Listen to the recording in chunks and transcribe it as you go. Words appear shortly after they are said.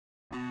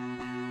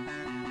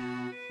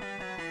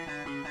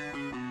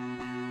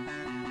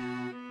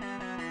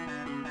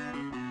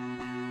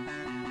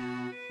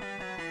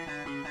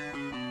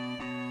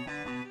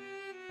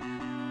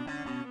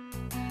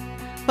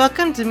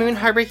Welcome to Moon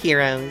Harbor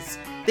Heroes.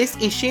 This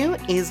issue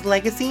is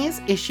Legacies,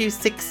 issue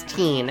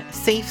 16,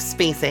 Safe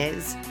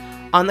Spaces.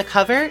 On the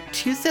cover,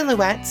 two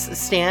silhouettes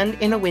stand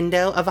in a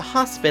window of a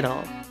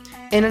hospital.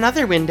 In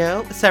another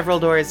window, several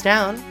doors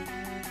down,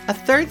 a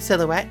third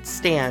silhouette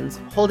stands,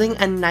 holding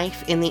a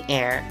knife in the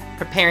air,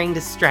 preparing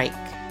to strike.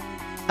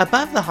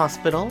 Above the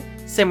hospital,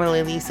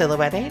 similarly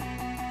silhouetted,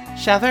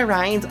 Shava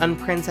rides on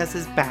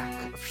Princess's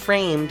back,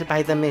 framed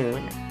by the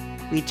moon.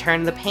 We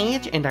turn the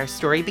page and our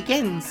story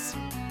begins.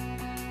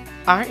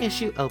 Our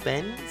issue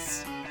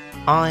opens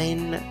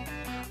on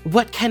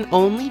what can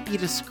only be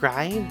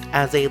described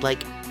as a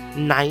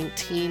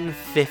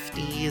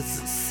 1950s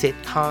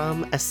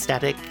sitcom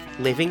aesthetic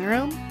living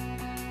room.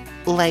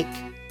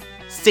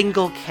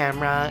 Single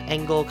camera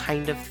angle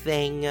kind of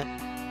thing.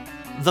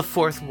 The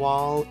fourth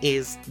wall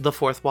is the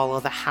fourth wall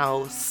of the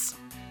house.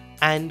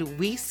 And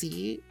we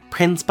see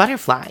Prince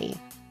Butterfly.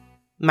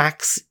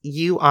 Max,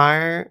 you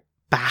are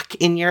back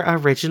in your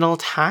original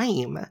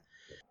time.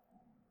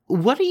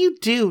 What do you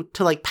do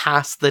to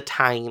pass the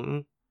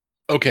time?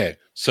 Okay,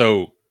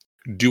 so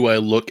do I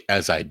look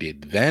as I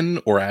did then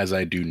or as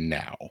I do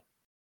now?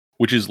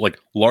 Which is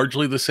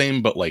largely the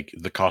same, but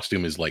the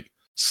costume is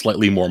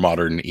slightly more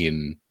modern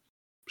in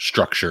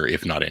structure,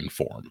 if not in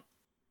form.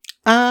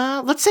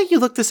 Let's say you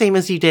look the same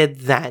as you did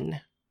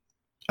then.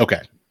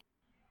 Okay.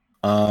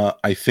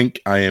 I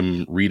think I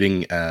am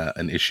reading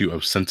an issue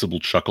of Sensible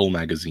Chuckle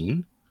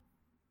magazine.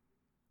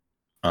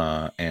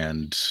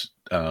 And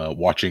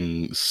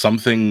watching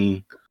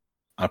something,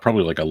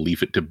 probably a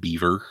Leave It to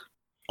Beaver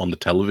on the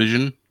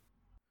television.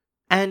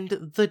 And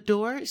the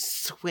door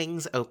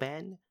swings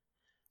open,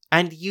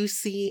 and you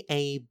see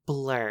a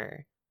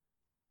blur.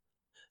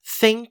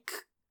 Think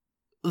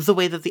the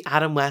way that the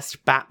Adam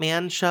West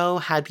Batman show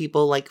had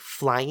people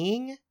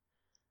flying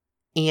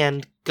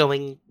and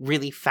going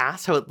really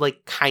fast, how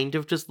it kind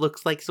of just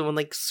looks like someone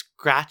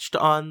scratched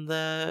on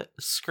the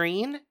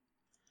screen.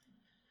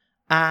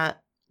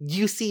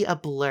 You see a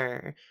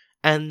blur,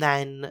 and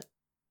then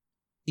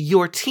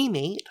your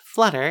teammate,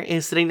 Flutter,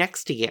 is sitting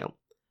next to you.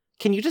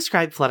 Can you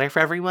describe Flutter for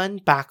everyone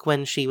back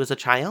when she was a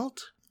child?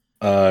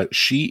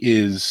 She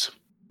is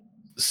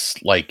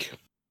I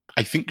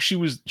think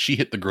she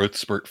hit the growth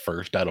spurt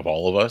first out of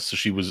all of us, so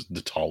she was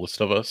the tallest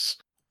of us.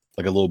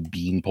 A little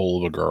beanpole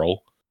of a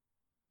girl.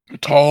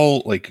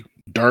 Tall,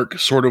 dark,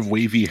 sort of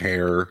wavy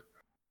hair,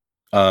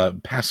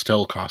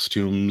 pastel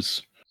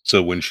costumes.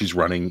 So when she's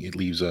running, it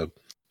leaves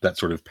that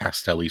sort of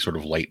pastel-y, sort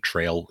of light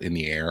trail in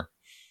the air.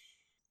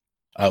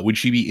 Would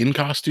she be in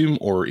costume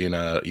or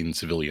in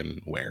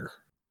civilian wear?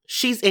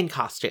 She's in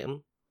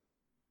costume.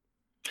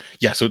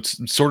 Yeah, so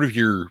it's sort of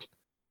your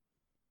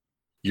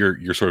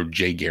sort of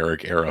Jay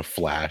Garrick era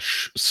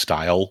Flash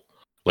style.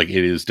 It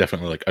is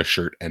definitely a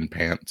shirt and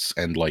pants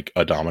and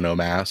a domino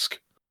mask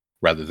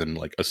rather than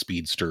a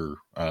speedster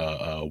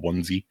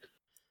onesie.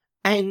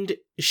 And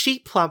she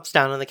plops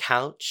down on the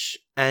couch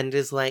and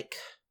is like,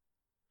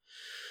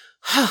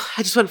 oh,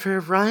 I just went for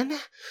a run.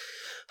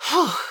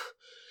 Oh,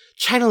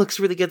 China looks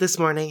really good this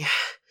morning.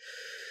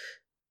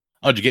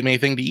 Oh, did you get me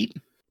anything to eat?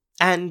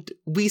 And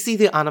we see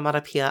the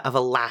onomatopoeia of a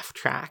laugh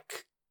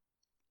track,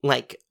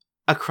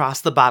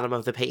 across the bottom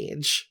of the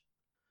page.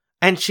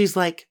 And she's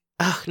like,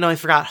 oh, no, I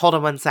forgot. Hold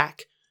on one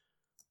sec.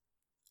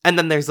 And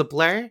then there's a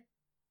blur.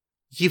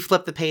 You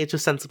flip the page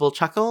with Sensible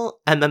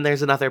Chuckle, and then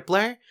there's another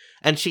blur,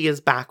 and she is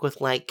back with,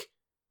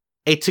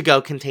 a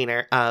to-go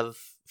container of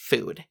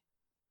food.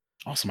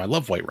 Awesome, I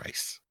love white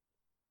rice.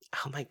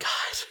 Oh my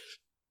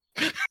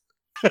god.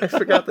 I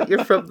forgot that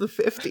you're from the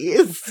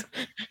 50s.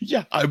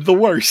 Yeah, I'm the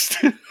worst.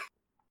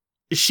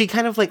 She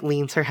kind of,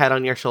 leans her head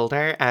on your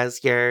shoulder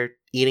as you're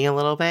eating a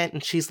little bit,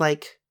 and she's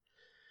like,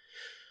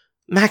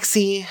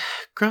 Maxie,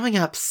 growing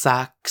up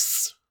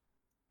sucks.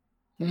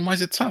 Why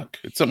does it suck?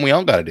 It's something we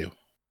all gotta do.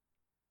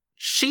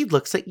 She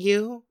looks at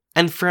you,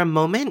 and for a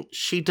moment,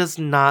 she does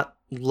not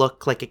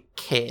look like a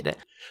kid.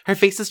 Her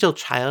face is still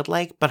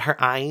childlike, but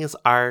her eyes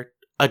are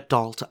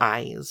adult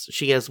eyes.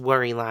 She has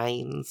worry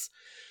lines.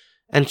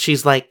 And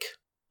she's like,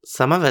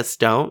 some of us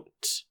don't.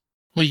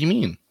 What do you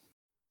mean?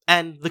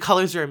 And the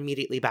colors are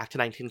immediately back to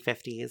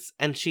 1950s.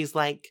 And she's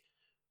like,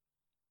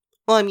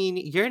 well, I mean,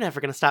 you're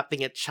never going to stop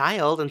being a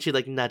child. And she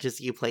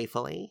nudges you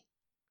playfully.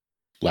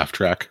 Laugh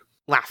track.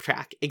 Laugh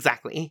track,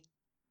 exactly.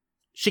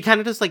 She kind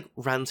of just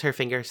runs her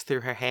fingers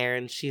through her hair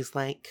and she's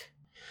like,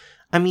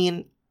 I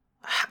mean,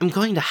 I'm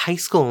going to high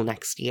school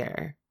next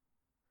year.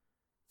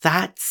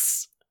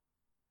 That's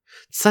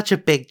such a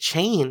big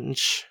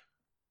change.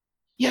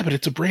 Yeah, but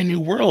it's a brand new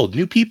world,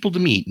 new people to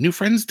meet, new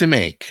friends to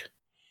make.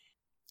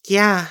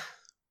 Yeah.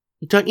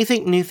 Don't you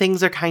think new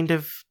things are kind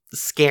of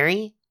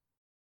scary?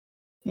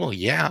 Well,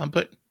 yeah,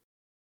 but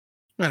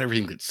not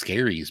everything that's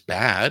scary is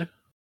bad.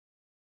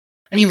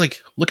 I mean,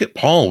 look at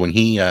Paul when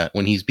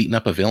he's beating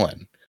up a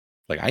villain.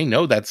 I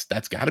know that's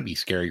got to be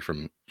scary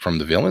from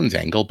the villain's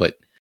angle, but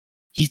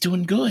he's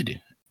doing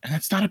good, and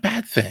that's not a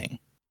bad thing.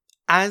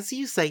 As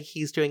you say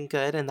he's doing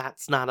good, and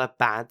that's not a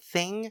bad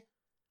thing,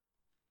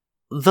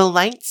 the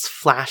lights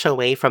flash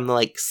away from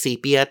the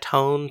sepia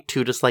tone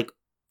to just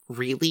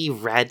really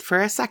red for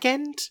a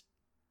second,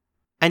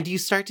 and you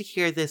start to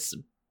hear this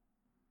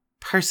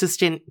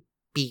persistent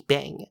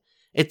beeping.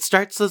 It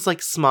starts as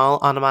like small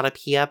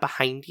onomatopoeia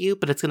behind you,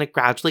 but it's going to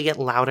gradually get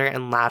louder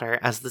and louder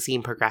as the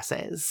scene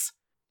progresses.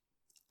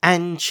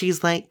 And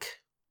she's like,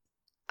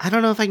 I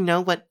don't know if I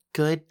know what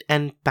good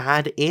and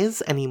bad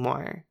is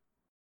anymore.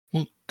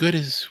 Well, good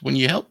is when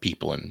you help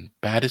people, and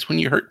bad is when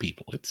you hurt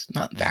people. It's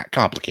not that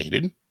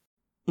complicated.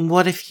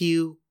 What if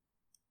you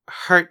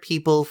hurt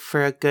people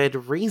for a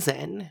good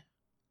reason?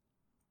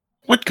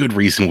 What good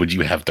reason would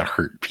you have to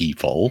hurt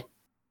people?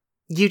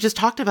 You just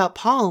talked about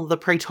Paul, the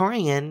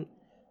Praetorian.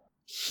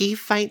 He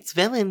fights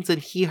villains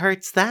and he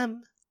hurts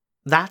them.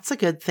 That's a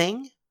good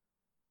thing.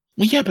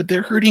 Well, yeah, but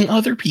they're hurting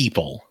other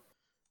people.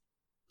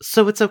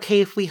 So it's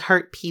okay if we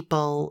hurt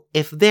people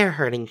if they're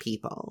hurting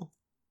people.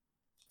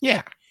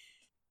 Yeah.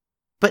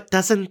 But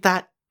doesn't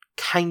that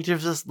kind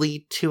of just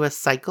lead to a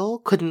cycle?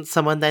 Couldn't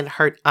someone then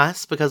hurt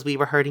us because we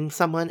were hurting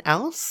someone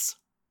else?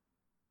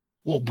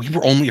 Well, we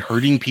were only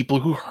hurting people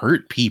who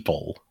hurt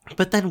people.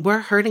 But then we're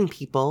hurting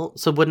people,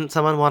 so wouldn't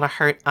someone want to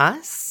hurt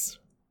us?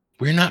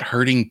 We're not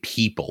hurting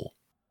people.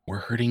 We're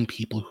hurting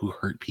people who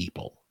hurt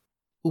people.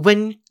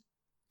 When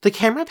the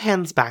camera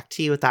pans back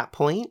to you at that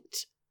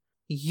point,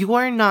 you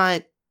are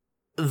not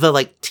the,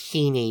 like,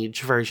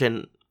 teenage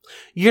version.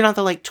 You're not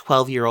the, like,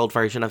 12-year-old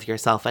version of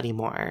yourself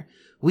anymore.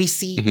 We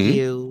see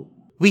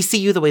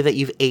you the way that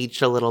you've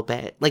aged a little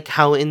bit. Like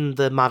how in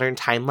the modern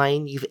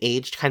timeline, you've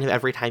aged kind of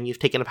every time you've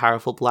taken a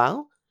powerful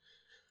blow.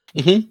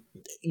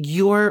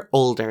 You're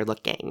older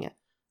looking,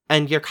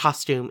 and your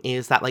costume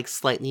is that, like,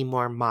 slightly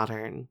more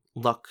modern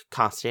look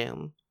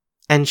costume.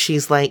 And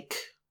she's like,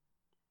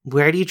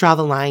 where do you draw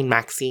the line,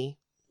 Maxie?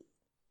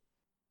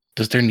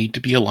 Does there need to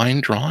be a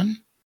line drawn?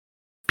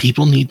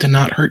 People need to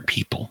not hurt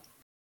people.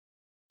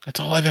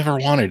 That's all I've ever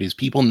wanted, is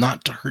people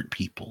not to hurt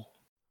people.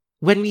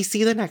 When we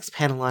see the next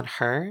panel on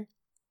her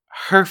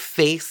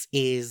face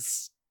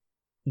is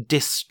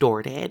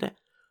distorted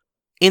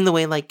in the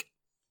way, like,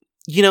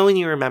 you know when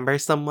you remember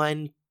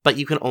someone, but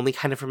you can only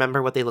kind of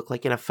remember what they look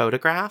like in a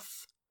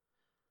photograph?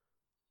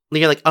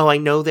 You're like, oh, I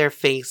know their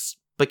face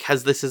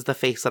because this is the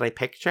face that I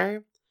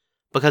picture,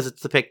 because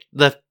it's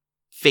the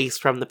face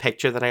from the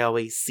picture that I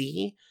always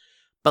see,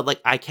 but, like,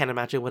 I can't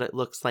imagine what it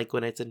looks like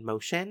when it's in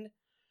motion.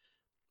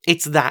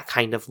 It's that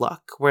kind of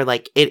look, where,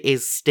 like, it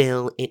is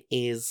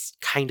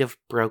kind of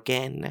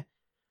broken.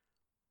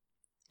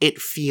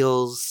 It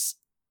feels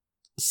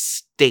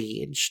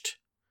staged.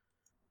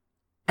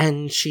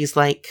 And she's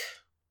like,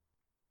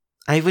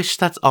 I wish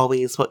that's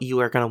always what you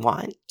are gonna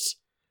want.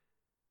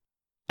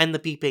 And the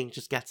beeping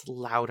just gets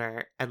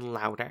louder and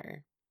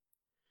louder.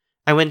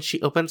 And when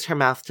she opens her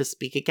mouth to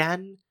speak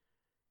again,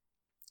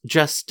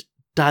 just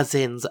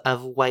dozens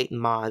of white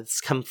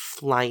moths come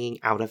flying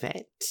out of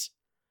it.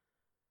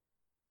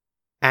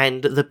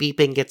 And the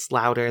beeping gets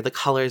louder, the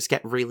colors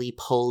get really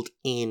pulled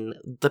in,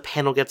 the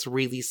panel gets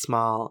really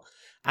small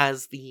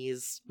as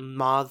these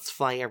moths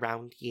fly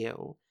around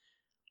you.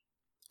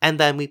 And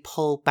then we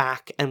pull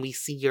back and we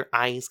see your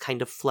eyes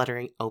kind of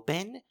fluttering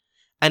open,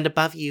 and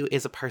above you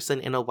is a person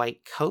in a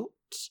white coat.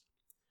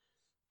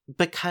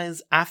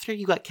 Because after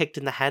you got kicked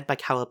in the head by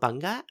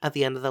Cowabunga at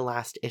the end of the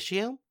last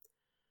issue,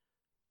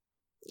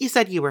 you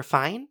said you were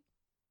fine.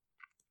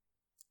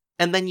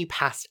 And then you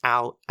passed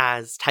out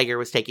as Tiger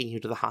was taking you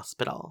to the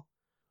hospital.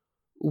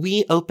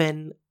 We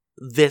open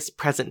this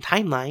present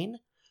timeline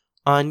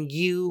on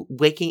you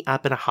waking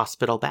up in a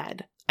hospital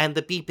bed, and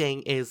the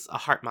beeping is a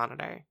heart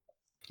monitor.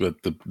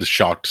 The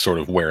shocked sort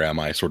of where am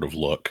I sort of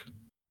look.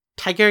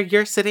 Tiger,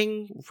 you're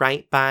sitting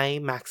right by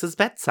Max's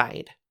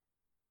bedside.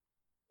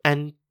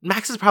 And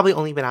Max has probably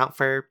only been out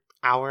for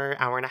hour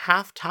and a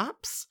half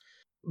tops.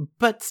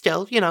 But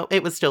still, you know,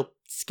 it was still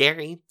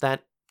scary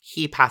that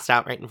he passed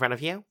out right in front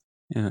of you.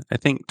 Yeah, I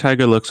think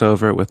Tiger looks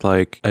over with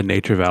like a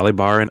Nature Valley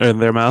bar in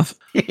their mouth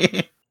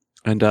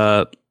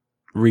and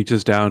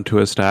reaches down to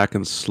a stack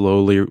and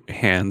slowly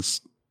hands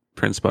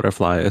Prince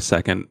Butterfly a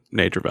second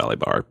Nature Valley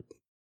bar.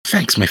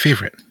 Thanks, my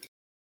favorite.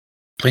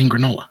 Plain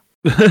granola.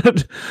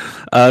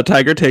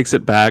 Tiger takes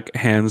it back,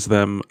 hands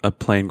them a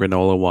plain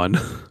granola one.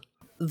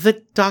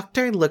 The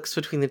doctor looks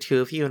between the two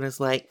of you and is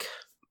like,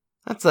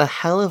 that's a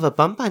hell of a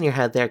bump on your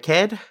head there,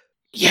 kid.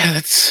 Yeah,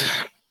 that's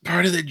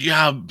part of the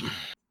job.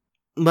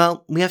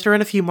 Well, we have to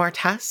run a few more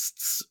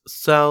tests,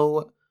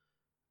 so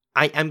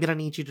I'm gonna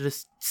need you to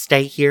just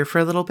stay here for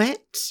a little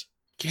bit.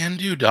 Can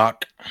do,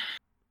 Doc.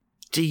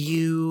 Do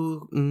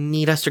you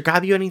need us to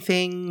grab you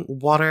anything?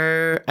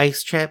 Water,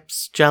 ice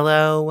chips,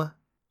 Jell-O?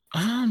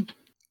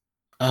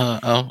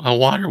 A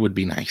water would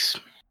be nice.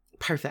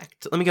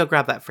 Perfect. Let me go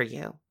grab that for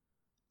you.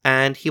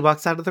 And he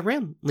walks out of the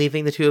room,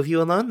 leaving the two of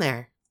you alone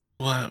there.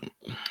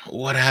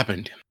 What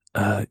happened?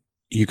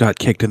 You got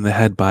kicked in the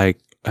head by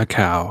a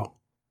cow,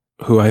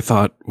 who I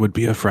thought would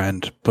be a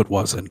friend, but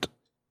wasn't.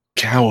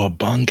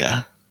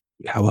 Cowabunga.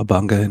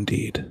 Cowabunga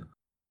indeed.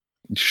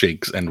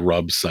 Shakes and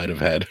rubs side of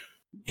head.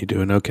 You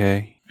doing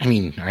okay? I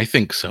mean, I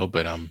think so,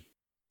 but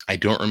I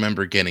don't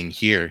remember getting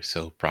here,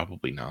 so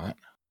probably not.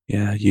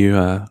 Yeah,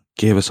 you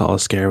gave us all a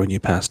scare when you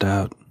passed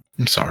out.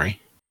 I'm sorry.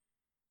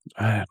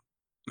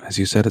 As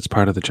you said, it's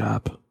part of the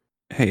job.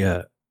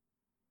 Hey,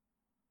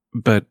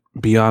 but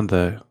beyond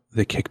the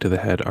kick to the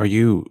head, are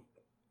you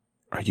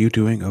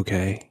doing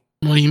okay?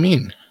 What do you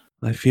mean?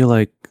 I feel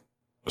like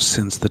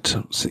since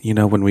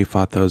when we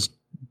fought those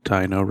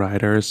dino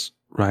rider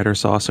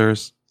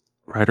saucers,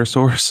 rider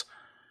source,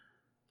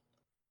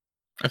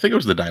 I think it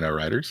was the Dino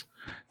Riders.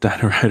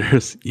 dino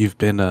riders, you've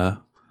been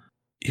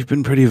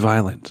pretty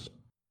violent.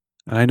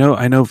 And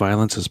I know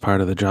violence is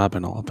part of the job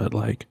and all, but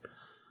like,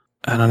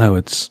 I don't know,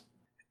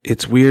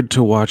 it's weird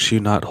to watch you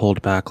not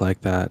hold back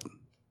like that,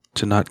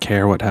 to not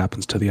care what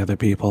happens to the other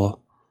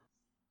people.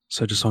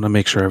 So I just want to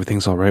make sure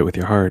everything's all right with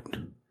your heart.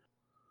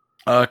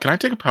 Can I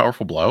take a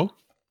powerful blow?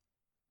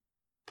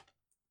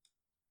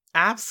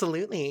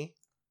 Absolutely.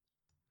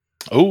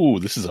 Oh,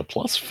 this is a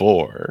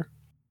 +4.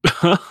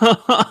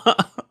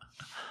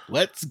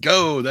 Let's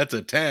go. That's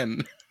a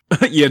 10.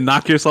 You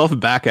knock yourself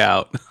back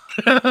out.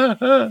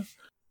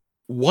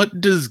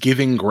 What does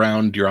giving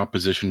ground your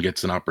opposition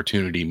gets an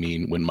opportunity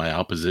mean when my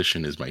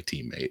opposition is my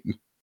teammate?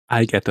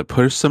 I get to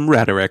push some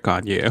rhetoric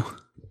on you.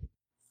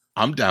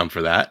 I'm down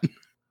for that.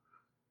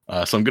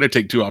 So I'm going to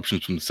take 2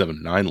 options from the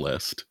 7-9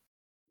 list,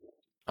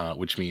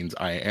 which means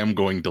I am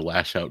going to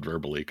lash out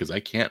verbally because I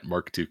can't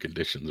mark 2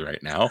 conditions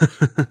right now.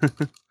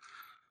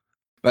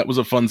 That was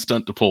a fun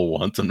stunt to pull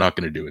once. I'm not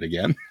going to do it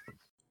again.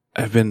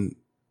 I've been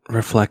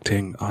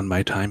reflecting on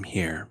my time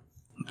here,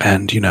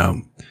 and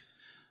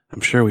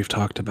I'm sure we've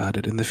talked about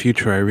it. In the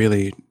future, I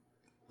really,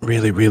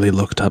 really, really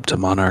looked up to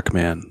Monarch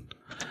Man.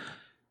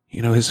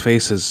 His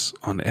face is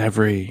on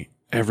every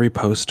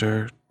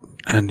poster,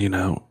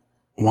 and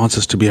wants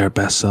us to be our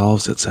best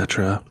selves,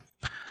 etc.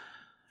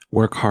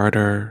 Work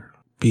harder,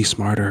 be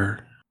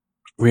smarter.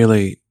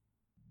 Really,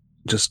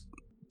 just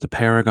the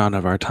paragon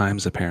of our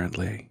times,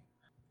 apparently.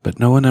 But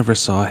no one ever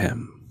saw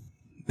him.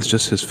 It's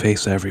just his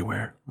face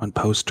everywhere, on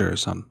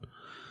posters,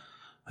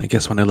 I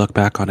guess when I look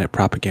back on it,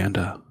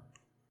 propaganda.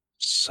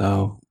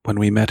 So when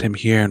we met him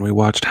here and we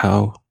watched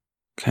how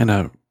kind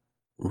of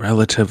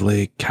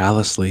relatively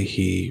callously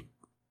he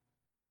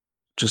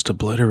just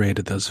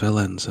obliterated those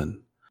villains and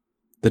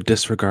the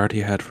disregard he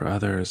had for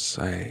others,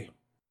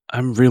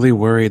 I'm really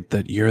worried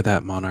that you're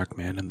that Monarch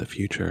Man in the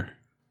future.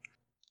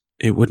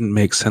 It wouldn't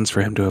make sense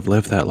for him to have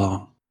lived that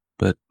long,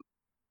 but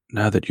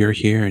now that you're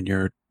here and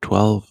you're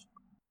 12,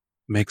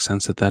 makes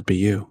sense that that'd be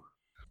you.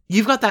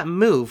 You've got that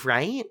move,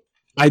 right?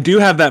 I do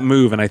have that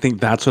move, and I think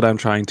that's what I'm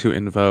trying to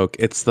invoke.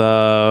 It's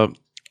the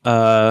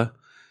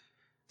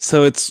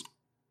so it's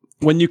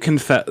when you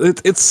confess.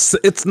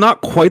 It's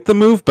not quite the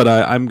move, but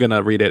I'm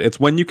gonna read it. It's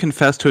when you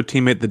confess to a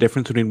teammate the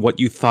difference between what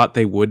you thought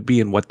they would be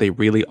and what they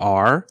really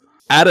are.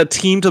 Add a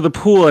team to the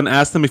pool and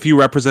ask them if you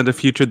represent a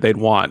future they'd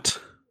want.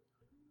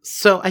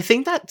 So I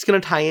think that's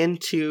going to tie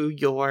into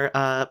your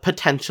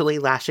potentially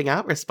lashing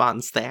out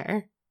response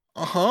there.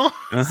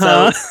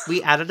 So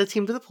we added a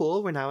team to the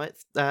pool. We're now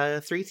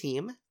at 3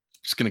 team.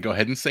 Just going to go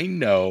ahead and say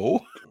no.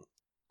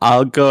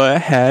 I'll go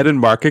ahead and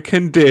mark a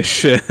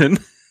condition.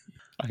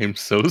 I am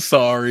so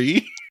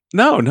sorry.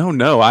 No.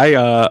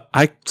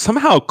 I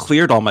somehow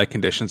cleared all my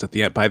conditions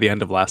by the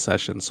end of last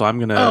session, so I'm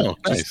gonna. Oh,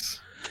 nice.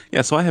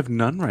 Yeah, so I have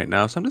none right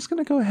now, so I'm just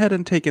gonna go ahead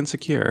and take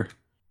Insecure.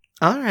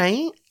 All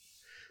right.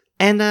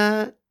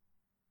 And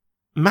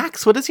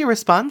Max, what is your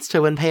response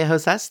to when Peho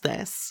says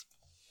this?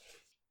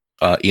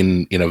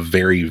 In a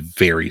very,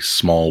 very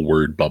small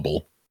word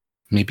bubble.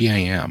 Maybe I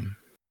am.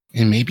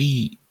 And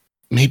maybe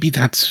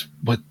that's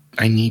what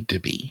I need to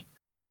be.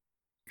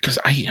 Because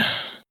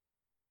I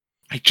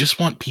just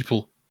want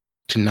people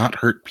to not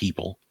hurt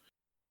people.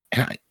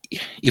 And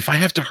if I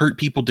have to hurt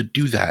people to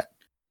do that,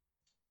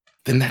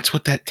 then that's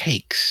what that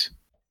takes.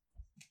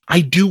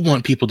 I do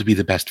want people to be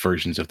the best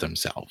versions of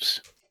themselves.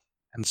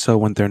 And so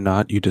when they're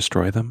not, you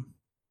destroy them?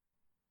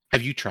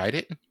 Have you tried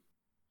it?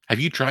 Have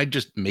you tried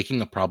just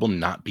making a problem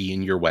not be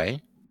in your way?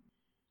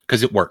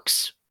 Because it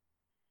works.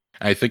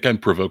 I think I'm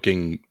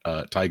provoking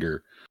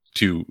Tiger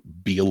to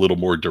be a little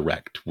more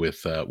direct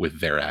with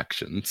their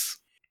actions.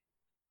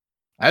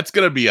 That's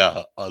going to be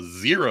a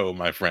 0,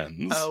 my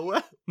friends.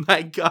 Oh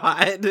my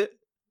god.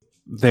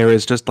 There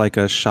is just like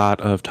a shot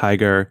of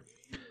Tiger.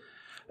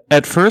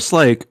 At first,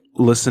 like,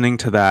 listening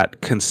to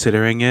that,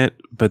 considering it,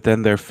 but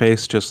then their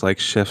face just like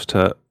shifts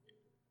to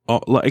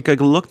like a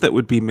look that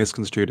would be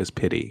misconstrued as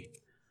pity.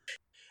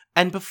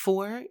 And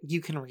before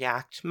you can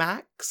react,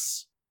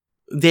 Max,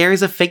 there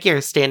is a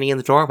figure standing in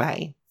the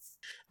doorway.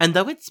 And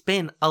though it's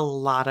been a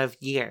lot of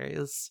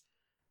years,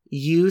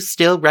 you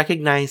still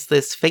recognize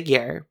this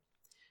figure.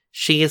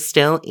 She is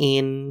still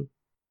in,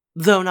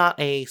 though not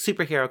a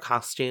superhero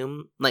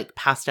costume, like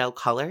pastel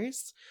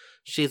colors.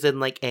 She's in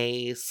like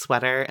a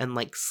sweater and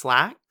like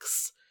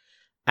slacks.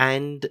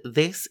 And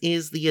this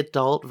is the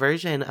adult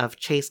version of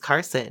Chase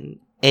Carson,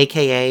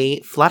 aka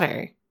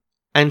Flutter.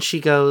 And she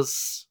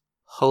goes,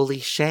 "Holy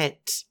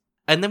shit."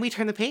 And then we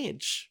turn the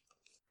page.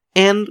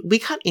 And we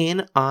cut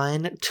in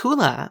on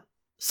Tula.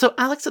 So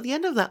Alex, at the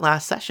end of that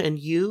last session,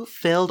 you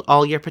filled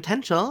all your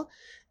potential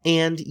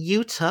and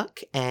you took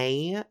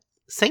a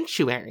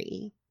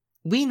sanctuary.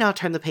 we now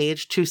turn the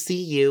page to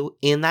see you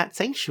in that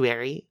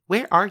sanctuary.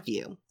 Where are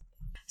you?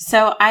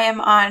 So I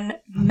am on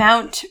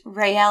Mount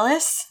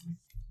Raelis.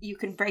 You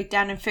can break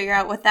down and figure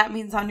out what that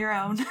means on your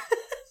own.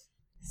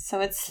 So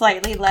it's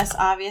slightly less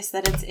obvious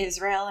that it's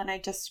Israel, and I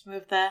just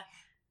moved the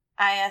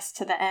IS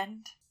to the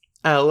end.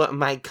 Oh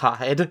my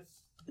god.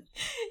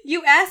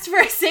 You asked for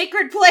a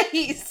sacred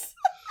place!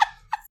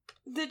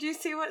 Did you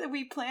see what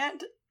we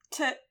planned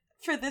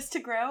for this to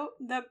grow?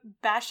 The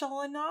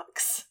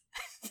Bashalinox?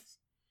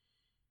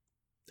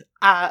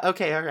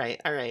 Okay,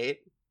 alright.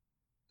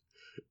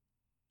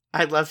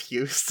 I love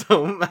you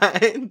so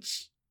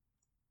much.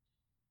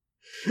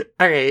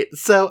 Alright,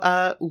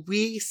 so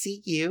we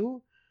see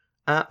you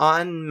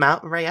on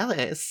Mount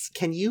Raelis.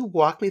 Can you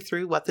walk me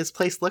through what this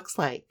place looks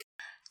like?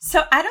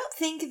 So I don't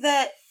think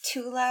that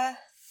Tula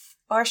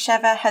or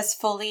Sheva has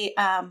fully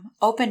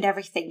opened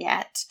everything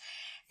yet.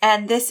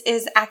 And this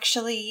is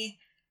actually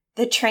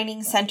the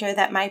training center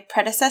that my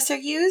predecessor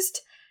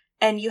used.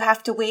 And you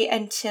have to wait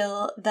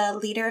until the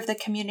leader of the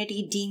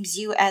community deems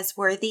you as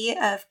worthy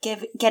of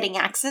getting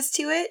access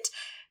to it,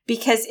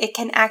 because it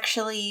can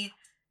actually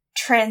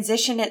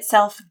transition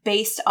itself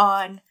based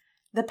on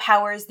the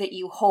powers that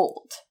you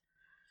hold.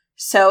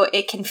 So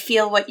it can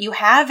feel what you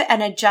have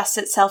and adjust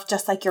itself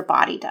just like your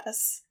body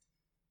does.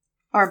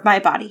 Or my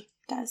body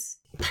does.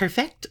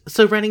 Perfect.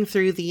 So running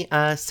through the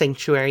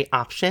sanctuary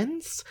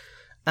options.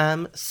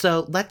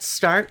 So let's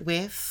start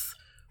with,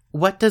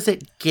 what does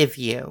it give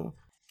you?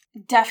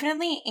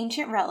 Definitely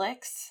ancient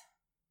relics.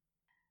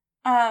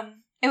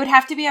 It would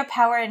have to be a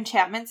power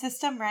enchantment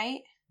system,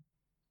 right?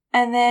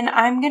 And then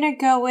I'm going to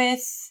go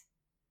with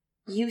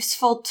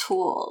useful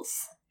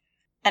tools.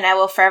 And I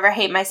will forever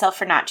hate myself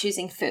for not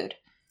choosing food.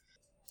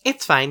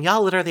 It's fine.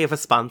 Y'all literally have a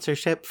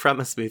sponsorship from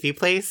a smoothie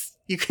place.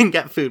 You can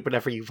get food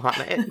whenever you want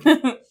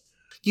it.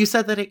 You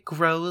said that it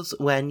grows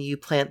when you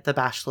plant the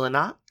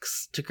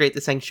Bashalinox to create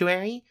the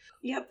sanctuary?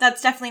 Yep,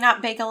 that's definitely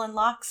not bagel and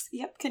lox.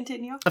 Yep,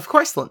 continue. Of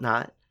course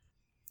not.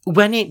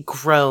 When it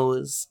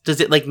grows, does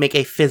it, like, make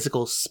a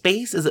physical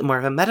space? Is it more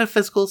of a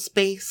metaphysical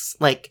space?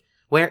 Like,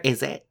 where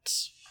is it?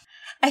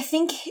 I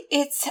think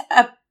it's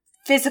a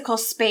physical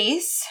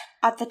space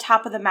at the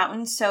top of the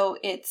mountain, so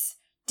it's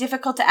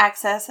difficult to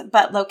access,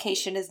 but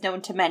location is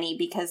known to many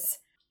because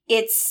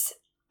it's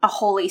a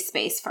holy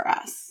space for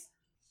us.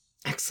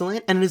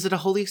 Excellent. And is it a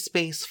holy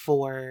space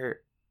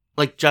for,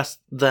 like, just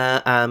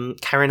the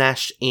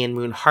Karanesh in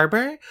Moon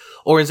Harbor?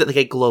 Or is it, like,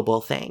 a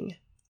global thing?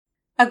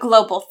 A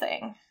global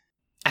thing.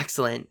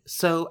 Excellent.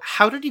 So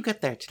how did you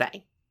get there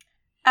today?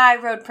 I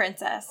rode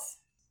Princess.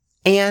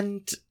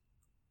 And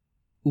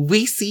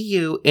we see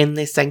you in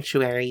this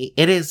sanctuary.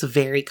 It is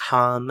very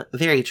calm,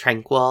 very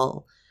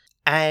tranquil.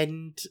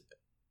 And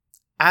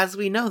as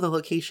we know, the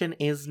location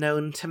is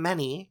known to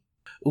many,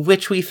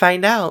 which we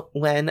find out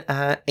when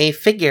a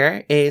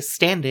figure is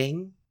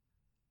standing,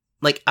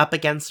 like, up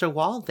against a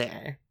wall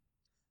there.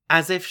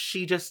 As if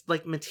she just,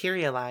 like,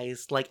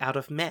 materialized, like, out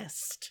of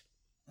mist.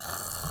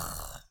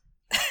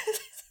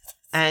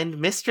 And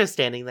Mistra's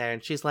standing there,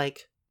 and she's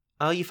like,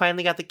 "Oh, you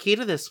finally got the key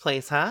to this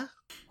place, huh?"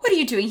 What are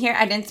you doing here?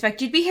 I didn't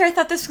expect you to be here. I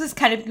thought this was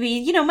kind of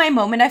me, my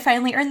moment. I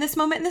finally earned this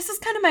moment, and this is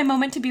kind of my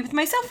moment to be with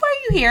myself. Why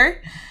are you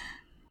here?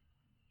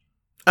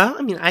 Oh,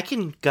 I mean, I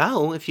can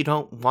go if you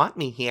don't want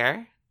me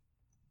here.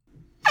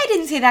 I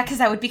didn't say that because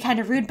that would be kind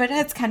of rude, but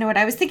that's kind of what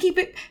I was thinking.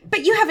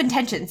 But you have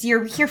intentions.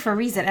 You're here for a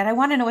reason, and I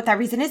want to know what that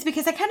reason is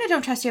because I kind of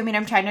don't trust you. I mean,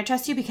 I'm trying to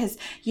trust you because,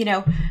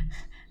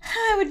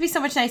 it would be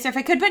so much nicer if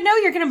I could, but no,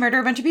 you're going to murder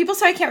a bunch of people,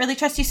 so I can't really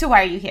trust you, so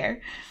why are you here?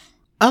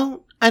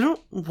 Oh, I don't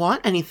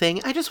want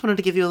anything. I just wanted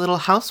to give you a little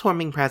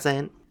housewarming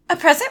present. A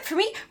present for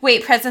me?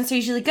 Wait, presents are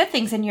usually good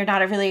things, and you're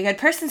not a really good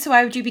person, so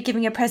why would you be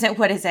giving a present?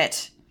 What is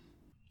it?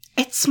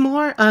 It's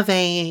more of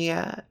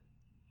a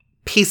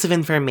piece of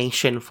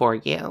information for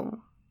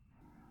you.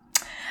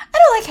 I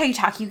don't like how you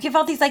talk. You give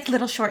all these,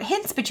 little short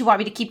hints, but you want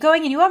me to keep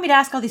going, and you want me to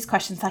ask all these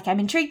questions like I'm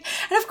intrigued.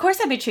 And of course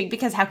I'm intrigued,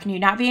 because how can you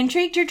not be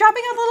intrigued? You're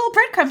dropping out little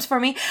breadcrumbs for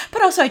me.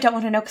 But also I don't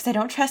want to know because I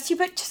don't trust you,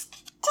 but just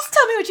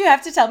tell me what you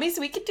have to tell me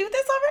so we can do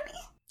this already.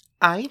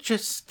 I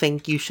just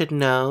think you should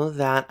know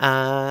that,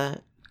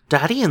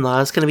 Daddy-in-law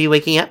is going to be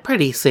waking up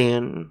pretty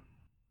soon.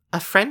 A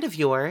friend of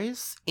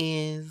yours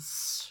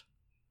is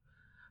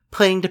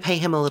planning to pay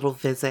him a little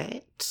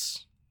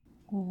visit.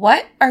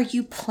 What are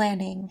you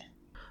planning?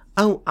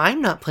 Oh,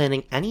 I'm not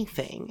planning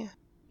anything.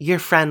 Your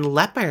friend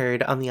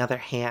Leopard, on the other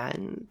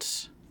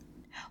hand.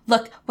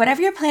 Look, whatever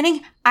you're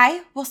planning,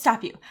 I will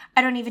stop you.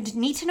 I don't even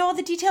need to know all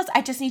the details.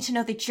 I just need to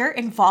know that you're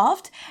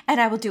involved, and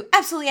I will do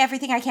absolutely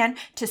everything I can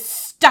to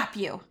stop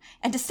you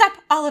and to stop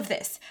all of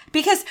this.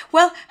 Because,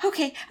 well,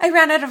 okay, I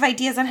ran out of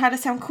ideas on how to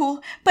sound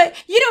cool, but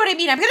you know what I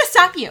mean. I'm going to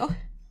stop you.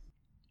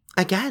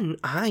 Again,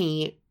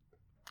 I'm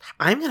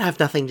going to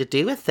have nothing to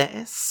do with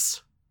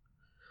this.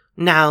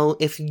 Now,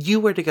 if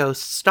you were to go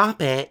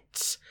stop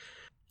it,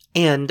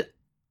 and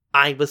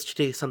I was to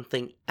do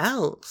something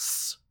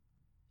else,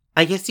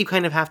 I guess you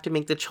kind of have to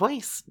make the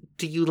choice.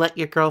 Do you let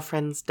your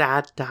girlfriend's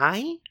dad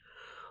die?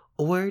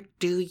 Or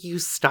do you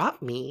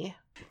stop me?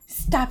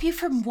 Stop you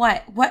from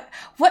what? What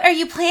are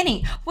you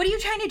planning? What are you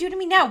trying to do to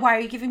me now? Why are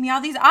you giving me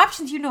all these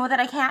options? You know that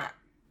I can't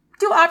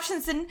do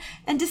options and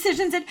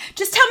decisions, and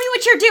just tell me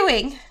what you're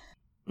doing.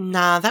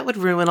 Nah, that would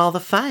ruin all the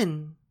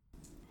fun.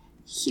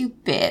 You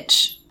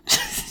bitch.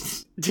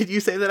 Did you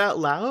say that out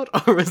loud,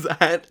 or was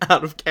that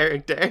out of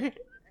character?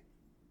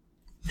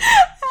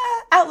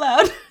 Out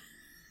loud.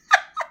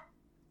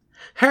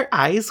 Her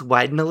eyes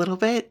widen a little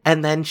bit,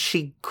 and then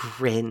she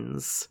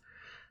grins.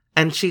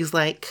 And she's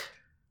like,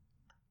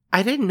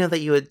 I didn't know that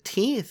you had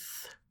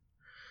teeth.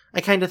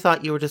 I kind of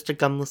thought you were just a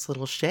gumless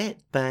little shit,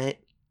 but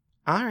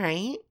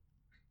alright.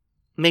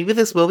 Maybe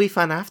this will be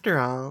fun after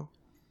all.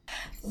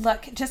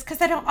 Look, just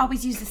because I don't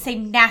always use the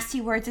same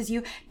nasty words as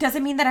you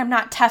doesn't mean that I'm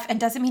not tough and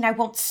doesn't mean I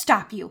won't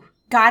stop you.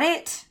 Got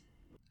it?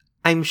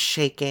 I'm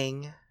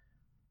shaking.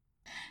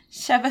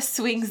 Sheva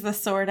swings the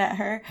sword at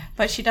her,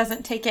 but she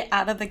doesn't take it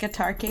out of the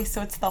guitar case,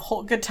 so it's the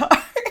whole guitar.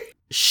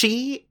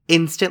 She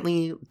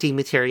instantly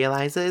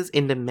dematerializes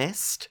into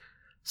mist,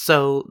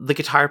 so the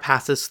guitar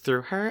passes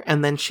through her,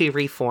 and then she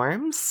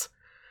reforms,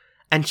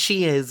 and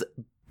she is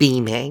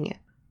beaming.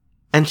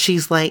 And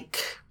she's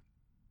like,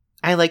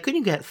 I like when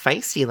you get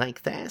feisty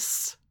like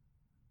this.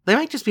 There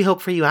might just be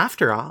hope for you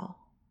after all.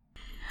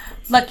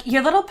 Look,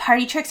 your little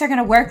party tricks are going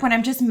to work when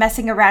I'm just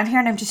messing around here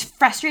and I'm just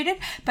frustrated,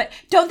 but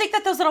don't think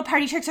that those little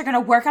party tricks are going to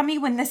work on me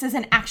when this is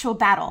an actual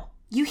battle.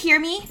 You hear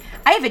me?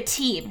 I have a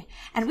team,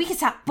 and we can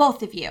stop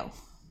both of you.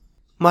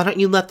 Why don't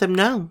you let them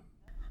know?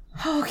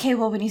 Okay,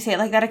 well, when you say it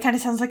like that, it kind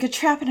of sounds like a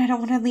trap, and I don't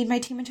want to lead my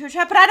team into a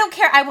trap, but I don't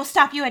care. I will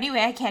stop you any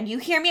way I can. You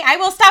hear me? I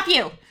will stop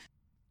you.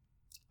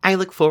 I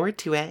look forward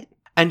to it.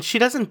 And she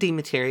doesn't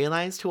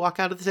dematerialize to walk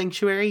out of the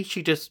sanctuary.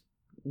 She just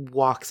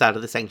walks out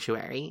of the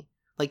sanctuary.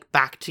 Like,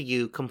 back to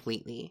you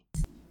completely.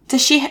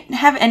 Does she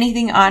have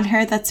anything on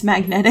her that's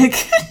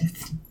magnetic?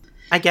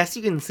 I guess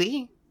you can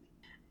see.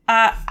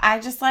 I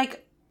just,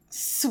 like,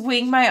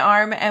 swing my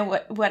arm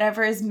at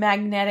whatever is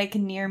magnetic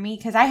near me,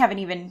 because I haven't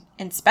even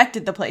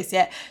inspected the place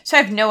yet. So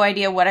I have no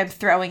idea what I'm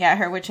throwing at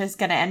her, which is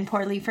going to end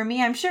poorly for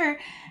me, I'm sure.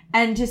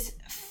 And just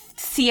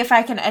see if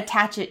I can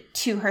attach it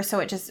to her so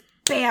it just,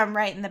 bam,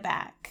 right in the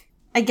back.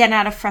 Again,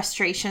 out of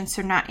frustration,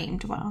 so not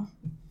aimed well.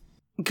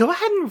 Go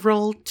ahead and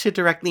roll to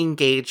directly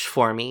engage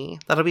for me.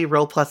 That'll be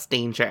roll plus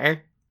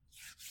danger.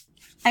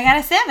 I got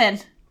a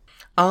 7.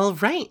 All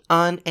right.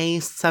 On a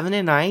 7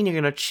 and 9, you're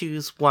going to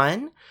choose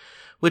one,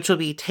 which will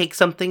be take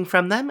something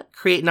from them,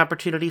 create an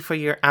opportunity for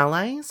your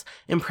allies,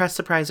 impress,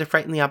 surprise, or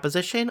frighten the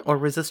opposition, or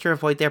resist or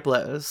avoid their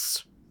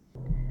blows.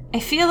 I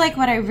feel like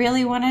what I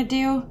really want to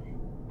do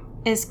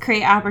is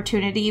create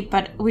opportunity,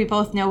 but we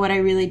both know what I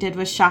really did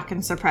was shock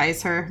and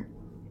surprise her.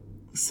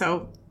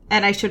 So,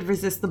 and I should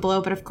resist the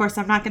blow, but of course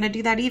I'm not going to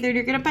do that either.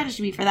 You're going to punish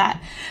me for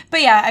that.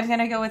 But yeah, I'm going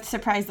to go with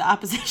surprise the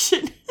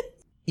opposition.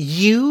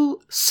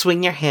 You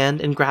swing your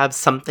hand and grab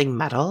something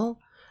metal,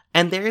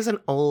 and there is an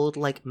old,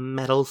 like,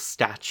 metal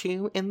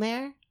statue in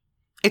there.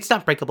 It's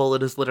not breakable,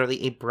 it is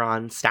literally a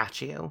bronze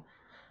statue.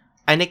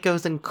 And it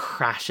goes and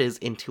crashes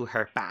into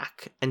her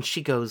back, and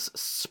she goes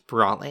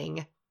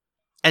sprawling.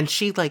 And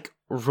she, like,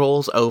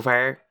 rolls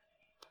over,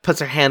 puts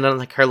her hand on,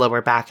 like, her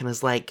lower back, and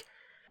is like,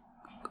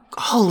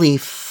 holy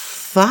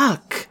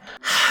fuck.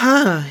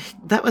 Huh,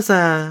 that was,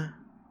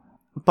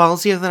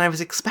 ballsier than I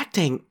was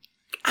expecting.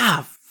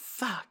 Ah,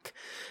 fuck.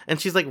 And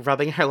she's, like,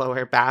 rubbing her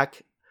lower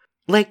back.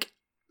 Like,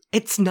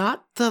 it's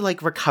not the,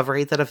 like,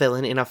 recovery that a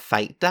villain in a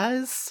fight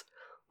does.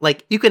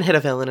 Like, you can hit a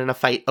villain in a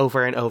fight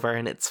over and over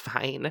and it's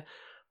fine.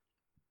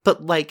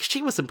 But, like,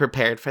 she wasn't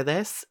prepared for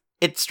this.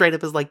 It straight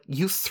up is like,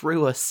 you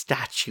threw a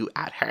statue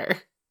at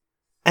her.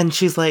 And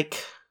she's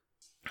like,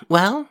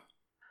 well,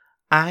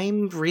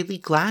 I'm really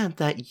glad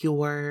that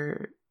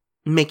you're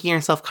making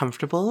yourself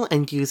comfortable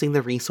and using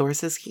the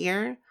resources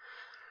here.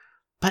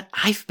 But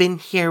I've been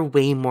here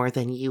way more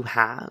than you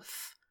have.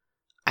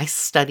 I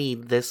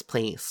studied this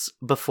place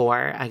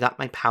before I got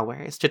my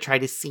powers to try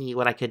to see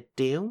what I could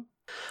do.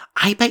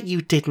 I bet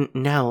you didn't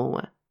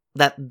know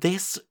that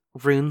this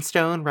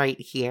runestone right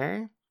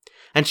here,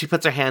 and she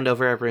puts her hand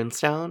over a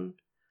runestone,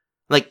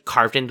 like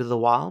carved into the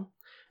wall,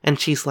 and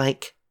she's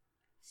like,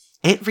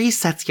 it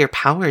resets your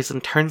powers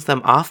and turns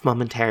them off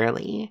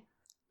momentarily.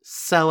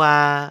 So,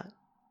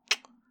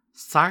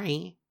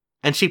 sorry.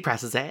 And she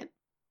presses it.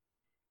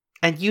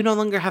 And you no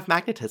longer have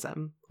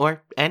magnetism,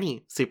 or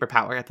any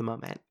superpower at the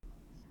moment.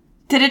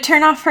 Did it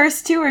turn off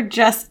hers too, or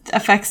just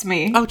affects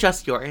me? Oh,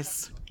 just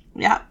yours.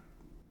 Yeah.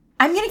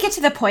 I'm going to get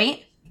to the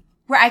point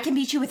where I can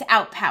beat you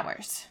without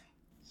powers.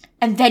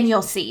 And then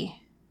you'll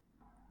see.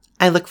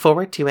 I look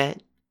forward to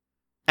it.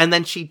 And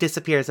then she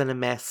disappears in a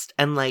mist,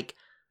 and, like,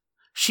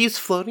 she's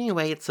floating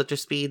away at such a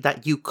speed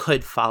that you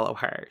could follow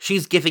her.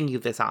 She's giving you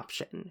this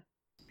option.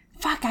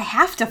 Fuck, I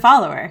have to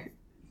follow her.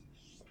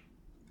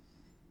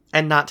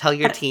 And not tell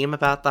your team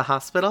about the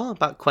hospital,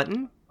 about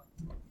Quentin?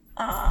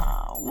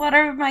 What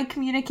are my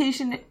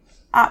communication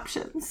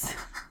options?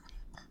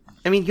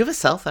 I mean, you have a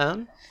cell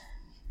phone.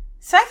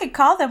 So I could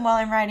call them while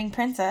I'm riding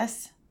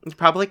Princess. You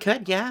probably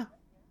could, yeah.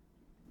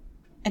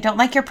 I don't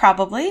like your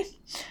probably.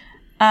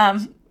 But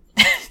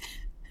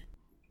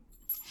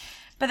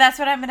But that's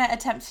what I'm going to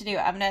attempt to do.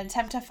 I'm going to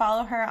attempt to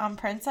follow her on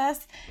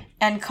Princess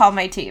and call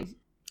my team.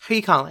 Who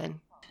you calling?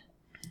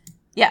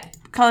 Yeah,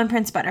 calling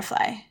Prince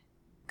Butterfly.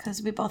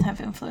 Because we both have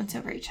influence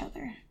over each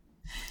other.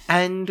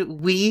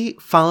 And we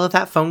follow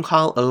that phone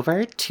call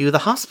over to the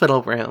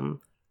hospital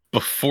room.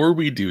 Before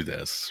we do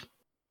this,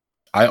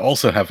 I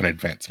also have an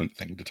advancement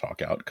thing to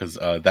talk out, because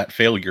that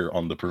failure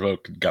on the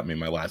provoke got me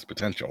my last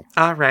potential.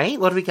 All right,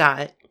 what do we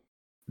got?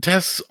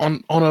 Tess,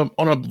 on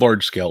a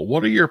large scale,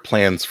 what are your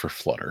plans for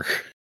Flutter?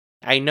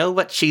 I know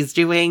what she's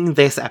doing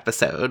this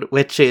episode,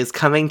 which is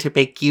coming to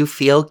make you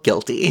feel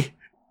guilty.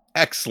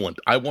 Excellent.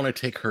 I want to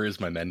take her as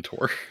my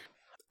mentor.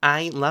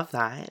 I love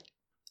that.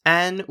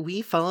 And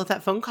we follow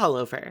that phone call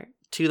over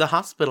to the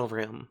hospital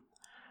room.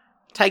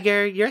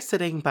 Tiger, you're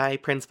sitting by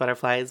Prince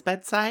Butterfly's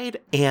bedside,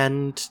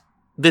 and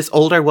this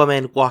older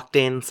woman walked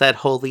in, said,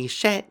 "Holy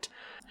shit."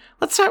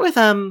 Let's start with,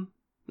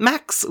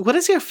 Max, what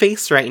is your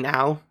face right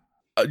now?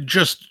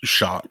 Just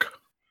shock.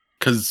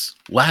 Because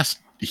last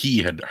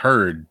he had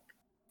heard,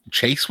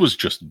 Chase was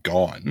just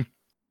gone.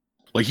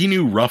 Like, he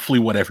knew roughly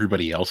what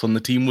everybody else on the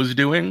team was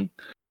doing,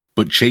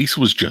 but Chase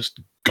was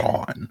just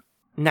gone.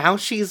 Now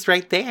she's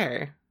right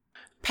there.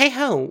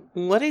 Peiho,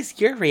 what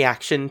is your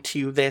reaction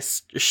to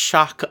this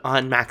shock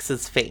on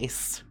Max's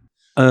face?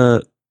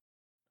 Hello?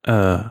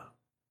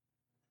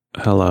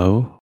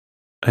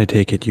 I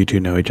take it you two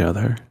know each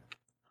other.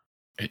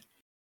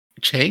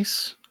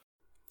 Chase?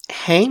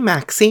 Hey,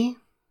 Maxie.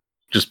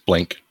 Just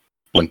blink.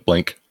 Blink,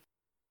 blink.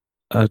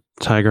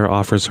 Tiger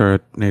offers her a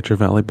Nature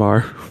Valley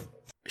bar.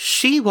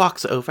 She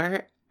walks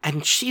over,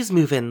 and she's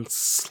moving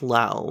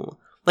slow.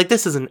 Like,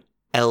 this is an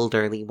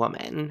elderly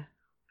woman.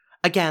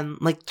 Again,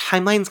 like,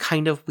 timeline's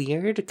kind of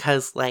weird,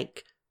 because,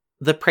 like,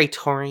 the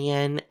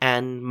Praetorian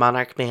and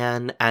Monarch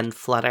Man and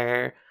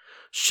Flutter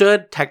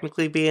should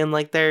technically be in,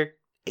 like, their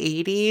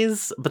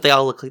 80s, but they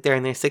all look like they're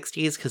in their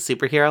 60s, because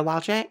superhero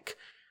logic.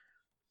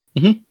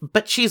 Mm-hmm.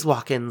 But she's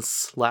walking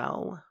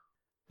slow.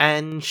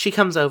 And she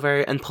comes over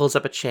and pulls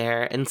up a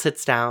chair and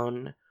sits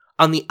down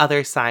on the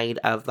other side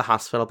of the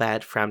hospital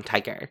bed from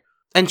Tiger.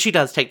 And she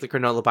does take the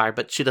granola bar,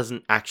 but she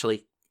doesn't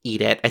actually eat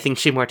it. I think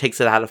she more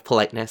takes it out of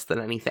politeness than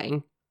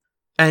anything.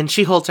 And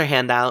she holds her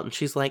hand out and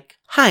she's like,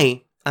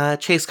 "Hi,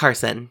 Chase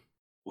Carson."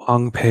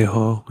 Wang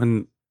Peiho,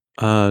 and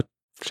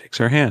shakes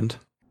her hand.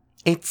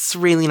 "It's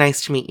really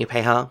nice to meet you,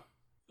 Peiho."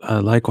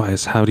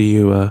 Likewise, how do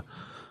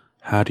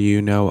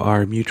you know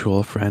our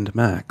mutual friend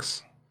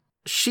Max?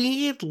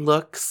 She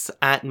looks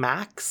at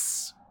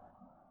Max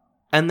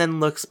and then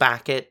looks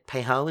back at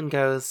Peiho and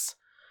goes,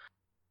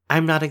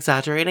 "I'm not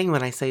exaggerating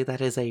when I say that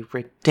is a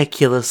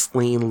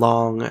ridiculously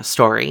long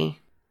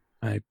story."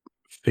 I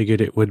figured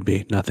it would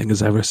be. Nothing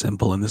is ever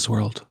simple in this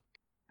world.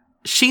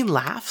 She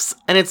laughs,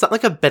 and it's not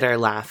like a bitter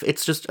laugh.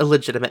 It's just a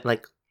legitimate,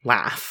 like,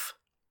 laugh.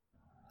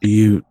 Do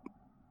you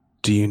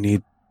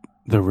need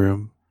the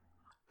room?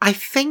 I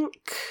think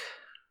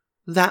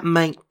that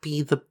might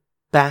be the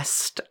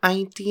best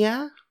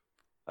idea.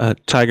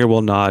 Tiger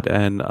will nod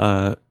and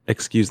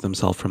excuse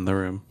themselves from the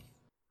room.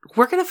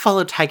 We're going to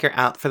follow Tiger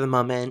out for the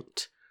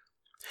moment.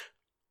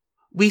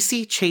 We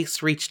see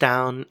Chase reach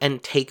down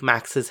and take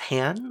Max's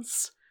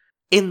hands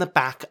in the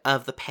back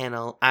of the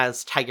panel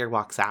as Tiger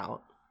walks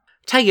out.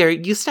 Tiger,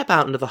 you step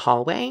out into the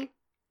hallway.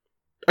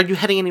 Are you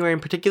heading anywhere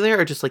in particular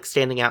or just, like,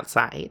 standing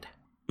outside?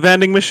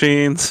 Vending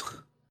machines.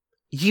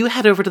 You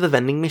head over to the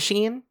vending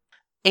machine,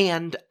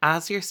 and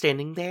as you're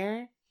standing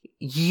there,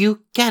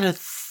 you get a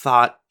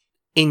thought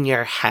in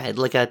your head,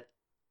 like a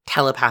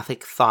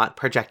telepathic thought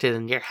projected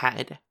in your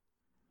head.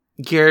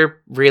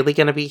 "You're really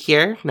gonna be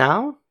here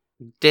now?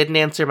 Didn't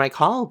answer my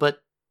call,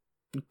 but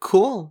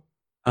cool."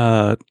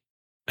 I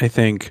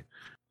think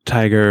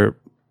Tiger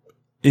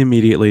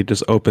immediately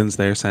just opens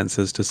their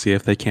senses to see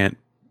if they can't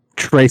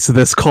trace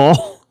this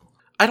call.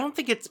 I don't